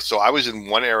 same here. So I was in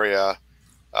one area,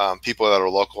 people that are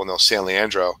local in San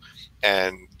Leandro,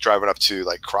 and driving up to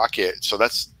like Crockett. So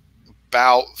that's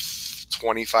about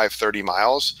 25, 30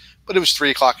 miles. But it was 3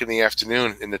 o'clock in the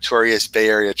afternoon in notorious Bay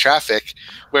Area traffic,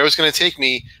 where it was going to take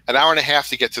me an hour and a half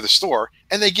to get to the store,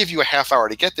 and they give you a half hour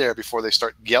to get there before they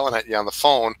start yelling at you on the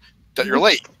phone that you're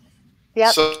late.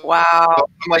 Yeah. So wow.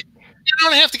 I'm like, an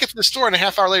hour and a half to get to the store, and a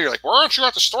half hour later, you're like, why aren't you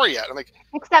at the store yet? I'm like,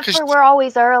 except for we're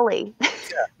always early.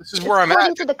 Yeah, this is where I'm at.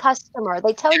 According to the customer,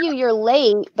 they tell you you're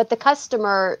late, but the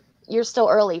customer, you're still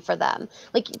early for them.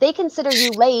 Like they consider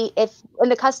you late when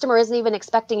the customer isn't even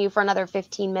expecting you for another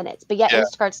 15 minutes. But yet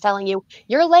Instacart's telling you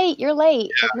you're late. You're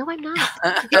late. Yeah. Like, no,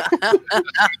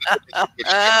 I'm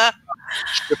not.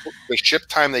 The ship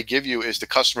time they give you is the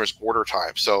customer's order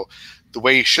time. So the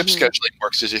way ship scheduling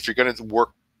works is if you're going to work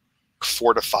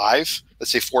 4 to 5,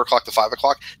 let's say 4 o'clock to 5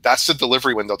 o'clock, that's the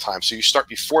delivery window time. So you start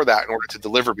before that in order to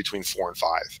deliver between 4 and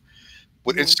 5.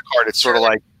 With Instacart, it's sort of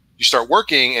like you start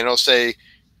working and it'll say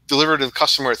deliver to the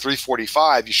customer at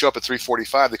 3:45. You show up at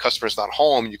 3:45, the customer's not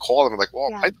home. You call them and like, well,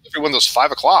 I delivered window's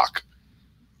 5 o'clock.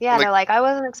 Yeah, they're like, I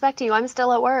wasn't expecting you. I'm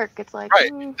still at work. It's like,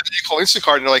 right. And then you call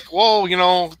Instacart and they're like, well,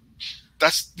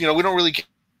 that's, we don't really give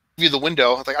you the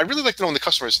window. It's like, I'd really like to know when the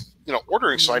customer's,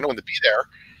 ordering so I know when to be there.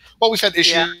 Well, we've had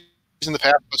issues in the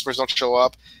past. Customers don't show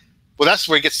up. Well, that's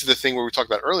where it gets to the thing where we talked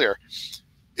about earlier.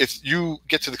 If you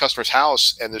get to the customer's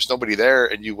house and there's nobody there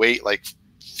and you wait like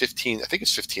 15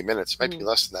 minutes, it might be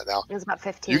less than that now. It was about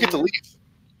 15 You get to leave.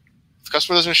 If the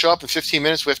customer doesn't show up in 15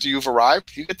 minutes after you've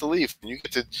arrived, you get to leave. And you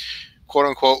get to, quote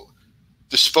unquote,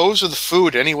 dispose of the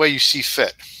food any way you see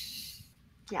fit.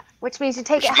 Yeah, which means you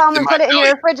take it home and put it in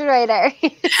your refrigerator.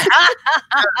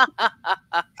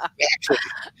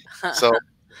 So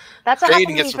that's what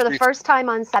happened to me for the first time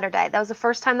on Saturday. That was the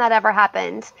first time that ever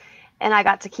happened. And I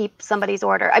got to keep somebody's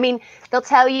order. I mean, they'll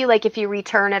tell you, like, if you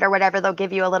return it or whatever, they'll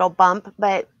give you a little bump,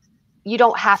 but you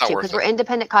don't have to because we're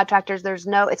independent contractors. It's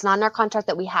not in our contract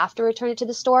that we have to return it to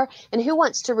the store. And who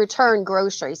wants to return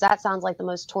groceries? That sounds like the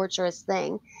most torturous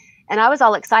thing. And I was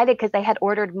all excited because they had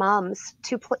ordered mums,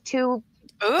 two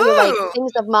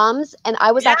things of mums. And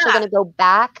I was actually going to go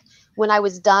back when I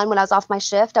was done, when I was off my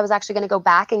shift. I was actually going to go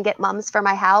back and get mums for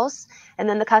my house. And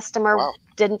then the customer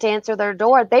didn't answer their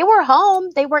door. They were home.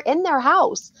 They were in their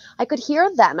house. I could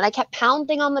hear them. And I kept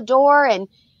pounding on the door. And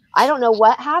I don't know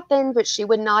what happened, but she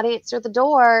would not answer the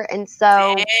door. And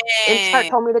so Instacart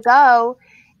told me to go.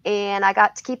 And I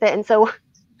got to keep it. And so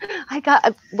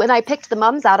when I picked the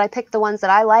mums out, I picked the ones that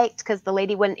I liked because the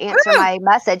lady wouldn't answer my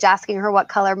message asking her what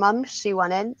color mums she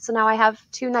wanted. So now I have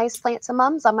 2 nice plants of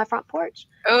mums on my front porch.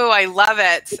 Oh, I love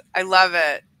it. I love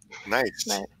it. Nice.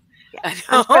 But,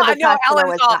 I know.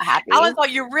 Alan's all,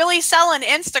 you're really selling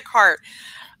Instacart.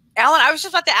 Alan, I was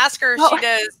just about to ask her if she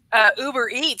does Uber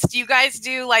Eats. Do you guys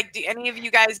do any of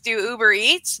you guys do Uber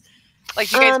Eats? Like,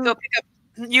 do you guys go pick up?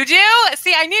 You do?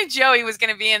 See, I knew Joey was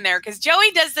going to be in there because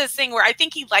Joey does this thing where I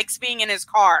think he likes being in his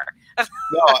car. No,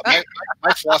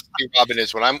 my philosophy, Robin,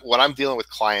 is when I'm dealing with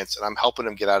clients and I'm helping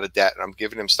them get out of debt and I'm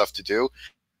giving them stuff to do,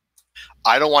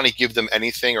 I don't want to give them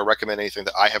anything or recommend anything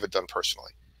that I haven't done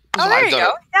personally. Oh, there you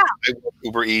go. Yeah.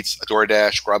 Uber Eats,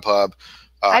 DoorDash, Grubhub.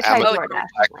 I tried DoorDash.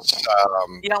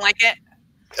 You don't like it?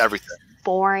 Everything.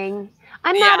 Boring.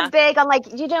 I'm not big on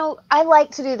I like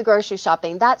to do the grocery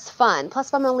shopping. That's fun. Plus,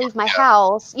 if I'm going to leave my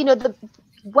house,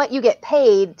 what you get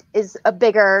paid is a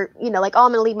bigger, like, oh,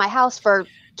 I'm gonna leave my house for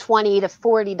 $20 to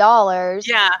 $40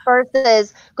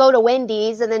 versus go to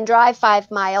Wendy's and then drive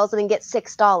 5 miles and then get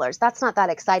 $6. That's not that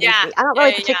exciting to me. I don't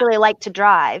really particularly like to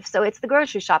drive, so it's the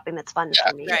grocery shopping that's fun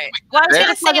for me. Right. Well, I was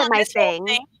gonna say wasn't my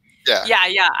thing. Yeah.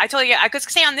 I totally get. I could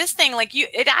say on this thing, like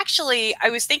I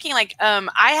was thinking, like,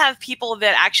 I have people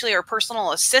that actually are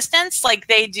personal assistants. Like,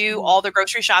 they do all the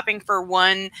grocery shopping for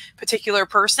one particular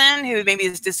person who maybe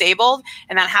is disabled,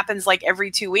 and that happens like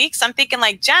every 2 weeks. I'm thinking,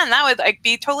 like, Jen, that would like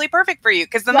be totally perfect for you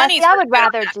because the money. I would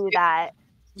rather do that.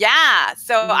 Yeah.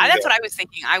 So that's what I was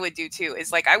thinking I would do too,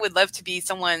 is like, I would love to be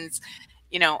someone's,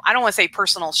 I don't want to say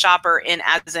personal shopper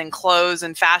as in clothes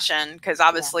and fashion, because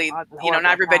obviously, not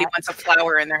everybody wants a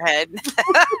flower in their head.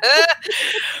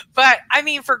 But I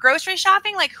mean, for grocery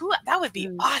shopping, like, that would be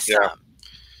awesome. Yeah.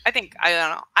 I don't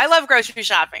know. I love grocery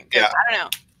shopping. I don't know.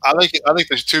 I like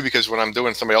this too, because when I'm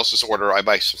doing somebody else's order, I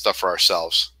buy some stuff for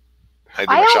ourselves.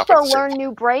 I also learn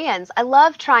new brands. I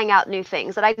love trying out new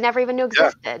things that I never even knew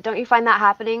existed. Yeah. Don't you find that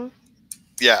happening?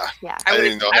 Yeah. Yeah. I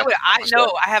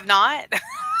have not.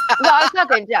 No, I was not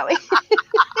going to Joey.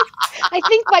 I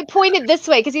think I pointed this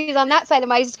way because he's on that side of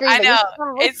my screen. I know.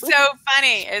 It's so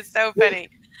funny. It's so funny.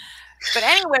 But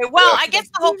anyway, well, I guess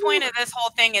the whole point of this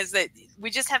whole thing is that we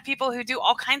just have people who do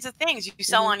all kinds of things. You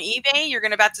sell on eBay. You're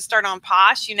about to start on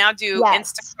Posh. You now do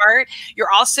Instacart.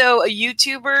 You're also a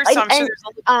YouTuber. So I'm sure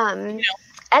there's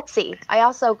Etsy. I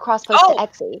also cross-post to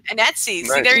Etsy. And Etsy.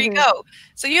 Nice. See, there you go.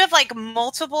 So you have like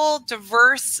multiple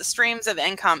diverse streams of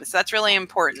income. So that's really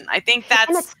important. I think that's...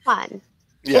 And it's fun.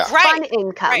 Yeah. It's fun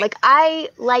income. Right.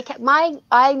 Like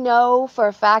I know for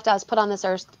a fact I was put on this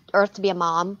earth to be a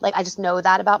mom. Like, I just know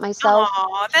that about myself.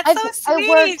 Oh, that's so sweet.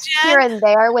 I worked here and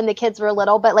there when the kids were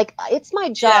little, but like, it's my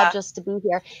job just to be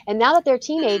here. And now that they're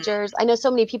teenagers, I know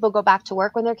so many people go back to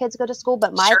work when their kids go to school,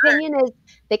 but my opinion is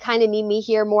they kind of need me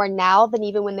here more now than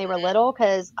even when they were little,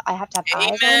 because I have to have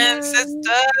eyes on them.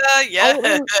 Sister.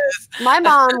 Yes. My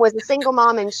mom was a single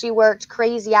mom and she worked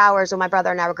crazy hours when my brother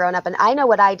and I were growing up, and I know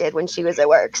what I did when she was at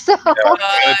work. So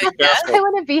I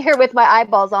want to be here with my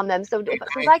eyeballs on them. So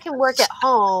if I can work at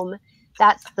home,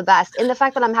 that's the best. And the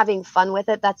fact that I'm having fun with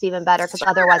it, that's even better, because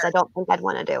otherwise I don't think I'd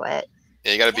want to do it.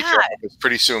 Yeah, you got to be careful, because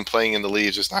pretty soon playing in the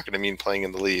leaves is not going to mean playing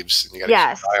in the leaves. And you gotta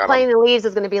yes, playing in the leaves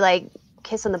is going to be like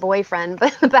kissing the boyfriend,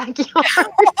 but in the backyard.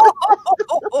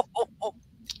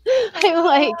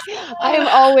 I'm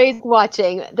always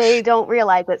watching. They don't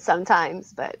realize it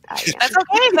sometimes, but that's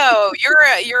okay though.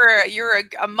 You're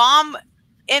a mom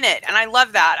in it, and I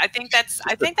love that. I think that's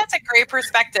a great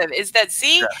perspective. Is that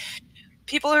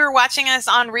people who are watching us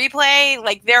on replay,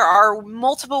 like, there are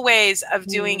multiple ways of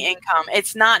doing income.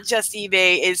 It's not just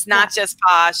eBay. It's not just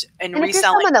Posh and reselling. If you're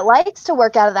someone that likes to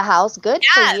work out of the house, good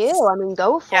for you. I mean,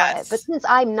 go for it. But since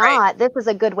I'm not, this is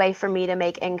a good way for me to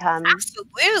make income.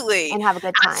 Absolutely. And have a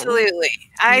good time. Absolutely.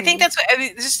 I think that's what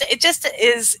it just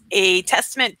is a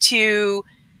testament to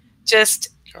just.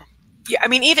 Yeah, I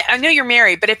mean, even I know you're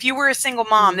married, but if you were a single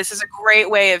mom, this is a great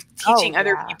way of teaching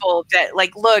other people that,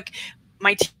 like, look,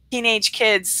 my teenage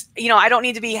kids, I don't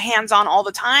need to be hands-on all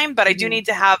the time, but I do need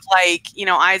to have, like,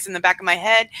 eyes in the back of my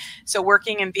head. So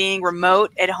working and being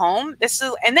remote at home,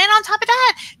 and then on top of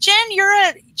that, Jen, you're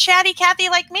a chatty Cathy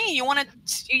like me. You want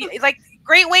to, like,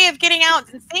 great way of getting out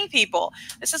and seeing people.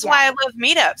 This is why I love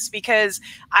meetups, because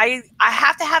I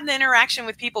have to have the interaction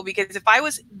with people, because if I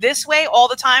was this way all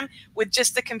the time with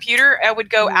just the computer, I would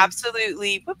go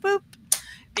absolutely boop, boop.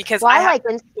 Because I like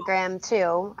Instagram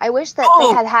too. I wish that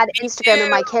they had Instagram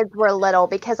when my kids were little,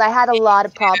 because I had a lot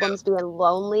of problems being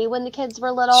lonely when the kids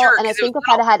were little. And I think if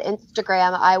I'd had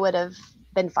Instagram, I would have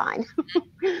been fine.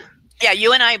 Yeah,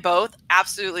 you and I both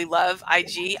absolutely love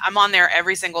IG. I'm on there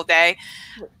every single day.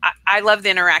 I love the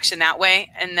interaction that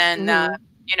way. And then,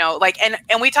 like, and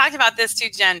we talked about this too,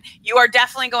 Jen. You are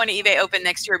definitely going to eBay Open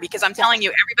next year, because I'm telling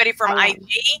you, everybody from IG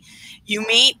you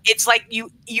meet, it's like you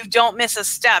don't miss a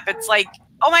step. It's like,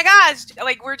 oh my gosh,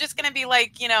 like, we're just going to be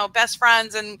like, best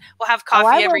friends, and we'll have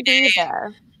coffee every day.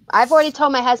 There. I've already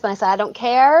told my husband, I said, I don't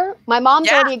care. My mom's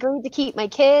already agreed to keep my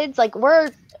kids. Like,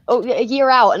 we're a year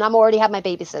out, and I'm already have my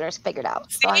babysitters figured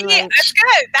out. So See, that's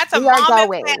good. That's a mom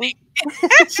planning.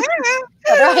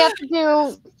 Whether I have to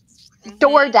do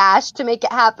DoorDash to make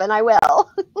it happen, I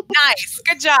will. Nice.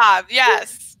 Good job.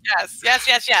 Yes.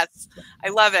 I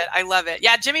love it. I love it.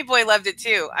 Yeah, Jimmy Boy loved it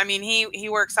too. I mean, he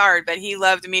works hard, but he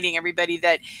loved meeting everybody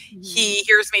that he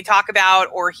hears me talk about,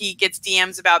 or he gets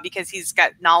DMs about, because he's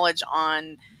got knowledge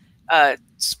on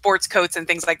sports coats and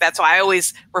things like that. So I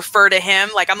always refer to him.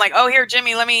 Like, I'm like, oh, here,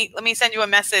 Jimmy, let me send you a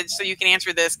message so you can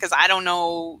answer this, because I don't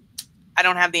know I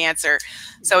don't have the answer.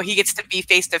 So he gets to be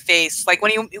face to face. Like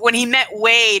when he met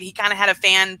Wade, he kind of had a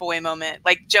fanboy moment.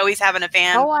 Like Joey's having a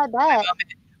fan. Oh, I bet.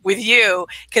 Moment with you,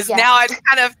 because now it's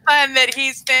kind of fun that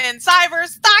he's been cyber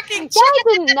stalking. Yeah, I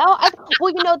didn't know.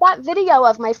 Well, you know, that video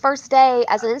of my first day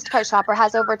as an Instacart shopper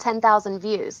has over 10,000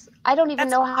 views. I don't even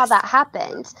know how that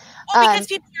happened. Well, because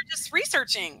people are just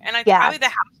researching, and probably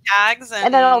the hashtags.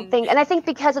 And I think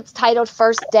because it's titled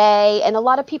first day, and a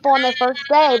lot of people on their first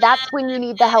day, that's when you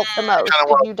need the help the most,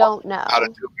 if you don't know. How to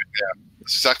do it, yeah.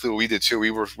 That's exactly what we did too.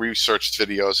 We researched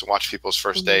videos and watched people's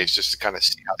first days just to kind of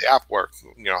see how the app worked,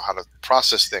 you know, how to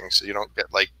process things so you don't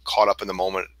get like caught up in the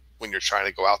moment when you're trying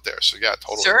to go out there. So yeah,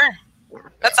 totally. Sure.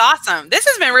 That's awesome. This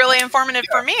has been really informative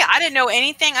for me. I didn't know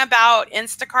anything about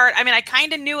Instacart. I mean, I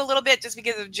kind of knew a little bit just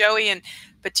because of Joey and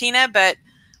Patina, but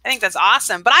I think that's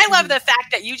awesome. But I love the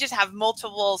fact that you just have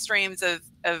multiple streams of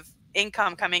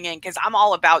income coming in, because I'm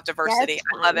all about diversity.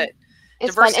 I love it.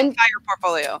 Diversify your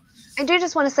portfolio. I do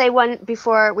just want to say one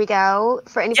before we go,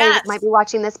 for anybody that might be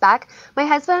watching this back. My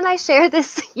husband and I share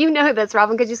this. You know this,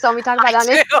 Robin, because you saw me talk about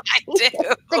it on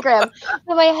Instagram.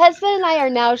 So my husband and I are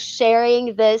now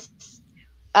sharing this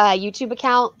YouTube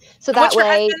account. So that What's way,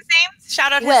 your husband's name?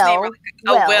 Shout out his name. Really quick.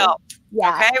 Oh, Will.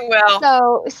 Yeah. Okay,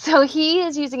 Will. So he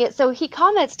is using it. So he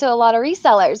comments to a lot of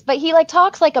resellers, but he like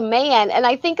talks like a man. And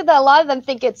I think that a lot of them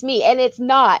think it's me, and it's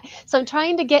not. So I'm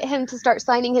trying to get him to start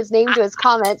signing his name to his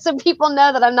comments so people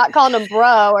know that I'm not calling him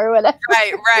bro or whatever.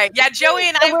 Right. Yeah, Joey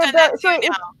and I have done that too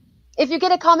now. If you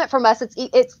get a comment from us,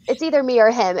 it's either me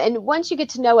or him. And once you get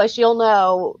to know us, you'll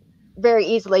know very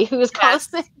easily who is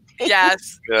commenting.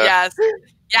 Yes.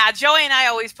 Yeah, Joey and I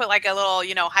always put like a little,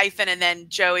 hyphen and then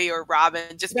Joey or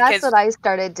Robin, just because. That's what I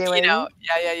started doing.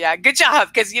 Yeah. Good job,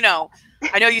 because I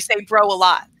know you say bro a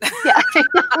lot. Yeah, you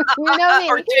know me.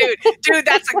 Or dude,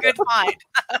 that's a good find.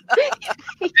 Hey,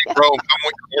 bro, come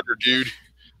with your order, dude.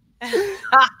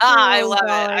 I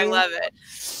love it.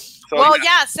 So,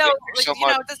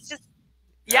 that's just.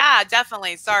 Yeah,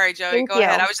 definitely. Sorry, Joey. Go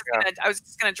ahead. I was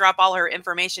just gonna drop all her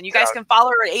information. You guys can follow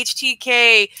her at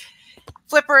HTK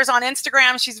Flippers on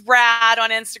Instagram. She's rad on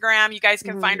Instagram. You guys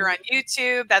can find her on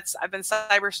YouTube. I've been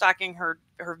cyber stalking her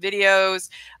videos.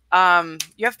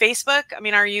 You have Facebook? I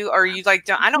mean, are you like,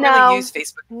 I don't really use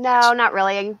Facebook. No, not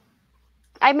really.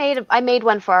 I made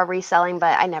one for reselling,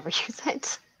 but I never use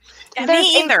it. Yeah,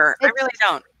 me either. I really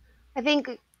don't. I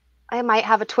think I might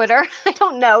have a Twitter. I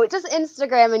don't know. It's just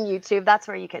Instagram and YouTube. That's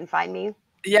where you can find me.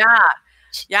 Yeah.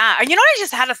 And you know what? I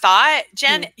just had a thought,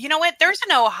 Jen. You know what? There's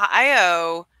an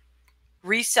Ohio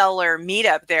reseller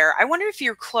meetup there. I wonder if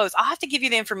you're close. I'll have to give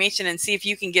you the information and see if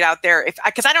you can get out there.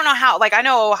 Because I don't know how. Like, I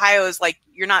know Ohio is like,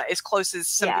 you're not as close as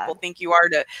some people think you are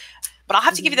to. But I'll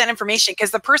have to give you that information,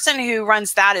 because the person who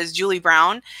runs that is Julie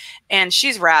Brown, and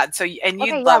she's rad. So you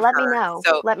love her. Let me know.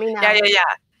 So, let me know. Yeah.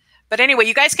 But anyway,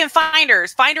 you guys can find her.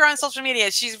 Find her on social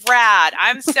media. She's rad.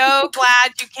 I'm so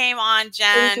glad you came on,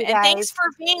 Jen. And thanks for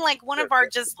being like one of our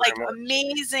just like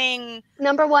amazing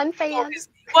 #1 fans.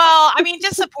 Well, I mean,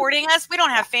 just supporting us. We don't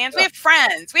have fans. We have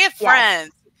friends.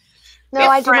 No,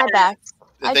 I do my best.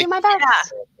 I do my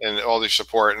best. And all their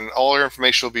support, and all your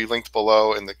information will be linked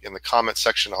below in the comment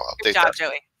section. I'll update that. Good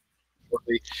job, Joey.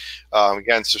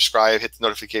 Again, subscribe, hit the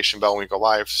notification bell when we go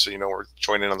live, so you know we're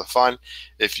joining on the fun.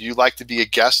 If you'd like to be a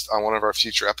guest on one of our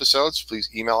future episodes, please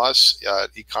email us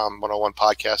at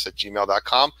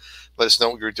ecom101podcast@gmail.com. Let us know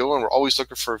what you're doing. We're always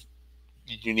looking for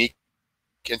unique,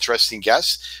 interesting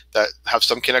guests that have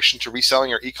some connection to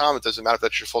reselling or ecom. It doesn't matter if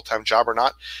that's your full-time job or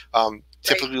not.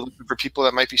 Typically looking for people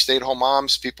that might be stay-at-home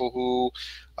moms, people who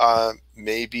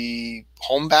may be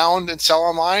homebound and sell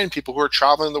online, people who are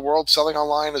traveling the world selling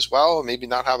online as well, and maybe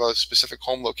not have a specific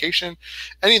home location.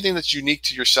 Anything that's unique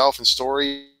to yourself and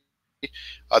story.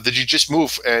 Did you just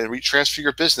move and transfer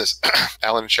your business?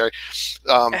 Alan and Sherry,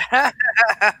 you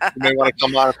may want to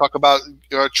come on and talk about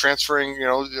transferring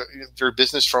your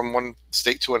business from one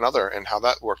state to another and how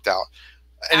that worked out.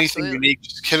 Anything unique,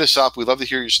 just hit us up. We'd love to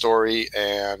hear your story.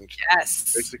 And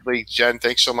basically, Jen,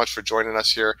 thanks so much for joining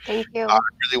us here. Thank you. I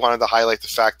really wanted to highlight the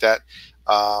fact that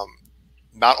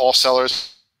not all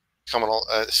sellers come in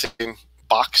the same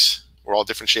box. We're all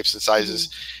different shapes and sizes.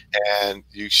 And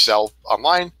you sell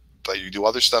online, but you do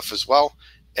other stuff as well.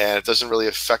 And it doesn't really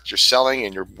affect your selling,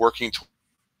 and you're working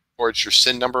towards your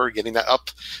SIN number, getting that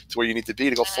up to where you need to be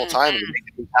to go full time, and you're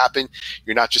making things happen.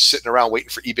 You're not just sitting around waiting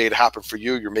for eBay to happen for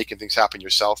you. You're making things happen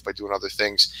yourself by doing other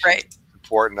things. Right. It's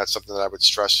important. That's something that I would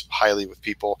stress highly with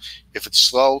people. If it's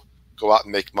slow, go out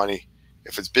and make money.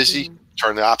 If it's busy,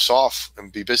 turn the apps off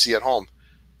and be busy at home.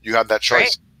 You have that choice.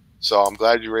 Right. So I'm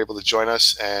glad you were able to join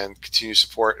us and continue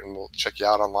support, and we'll check you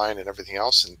out online and everything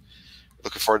else. And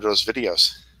looking forward to those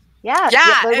videos. Yeah.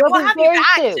 Yeah, we and will we'll be have you very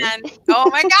back, soon. Jen. Oh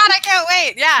my God, I can't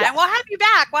wait. Yeah, Yeah. and we'll have you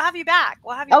back. We'll have you back.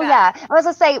 We'll have you Oh back. yeah, I was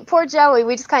gonna say, poor Joey.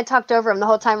 We just kind of talked over him the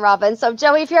whole time, Robin. So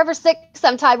Joey, if you're ever sick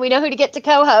sometime, we know who to get to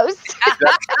co-host.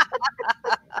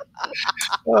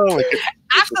 Oh my goodness.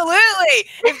 Absolutely.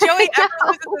 If Joey ever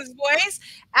loses his voice,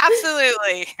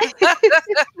 absolutely.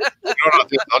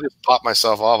 I'll just pop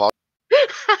myself off.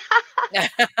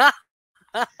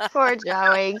 Poor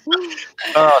Joey.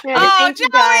 Uh, Yeah, Oh, thank you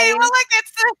Joey! guys. Well, look,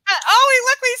 it's the. Oh,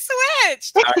 look, we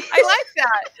switched. I like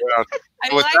that.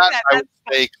 I with like that, that. I would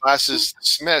That's say class is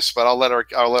dismissed, but I'll let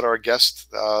our guest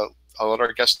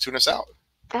tune us out.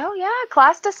 Oh yeah,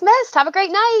 class dismissed. Have a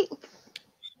great night.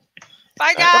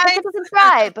 bye, Don't forget to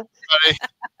subscribe. Buddy.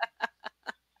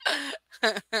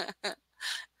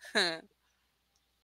 guys.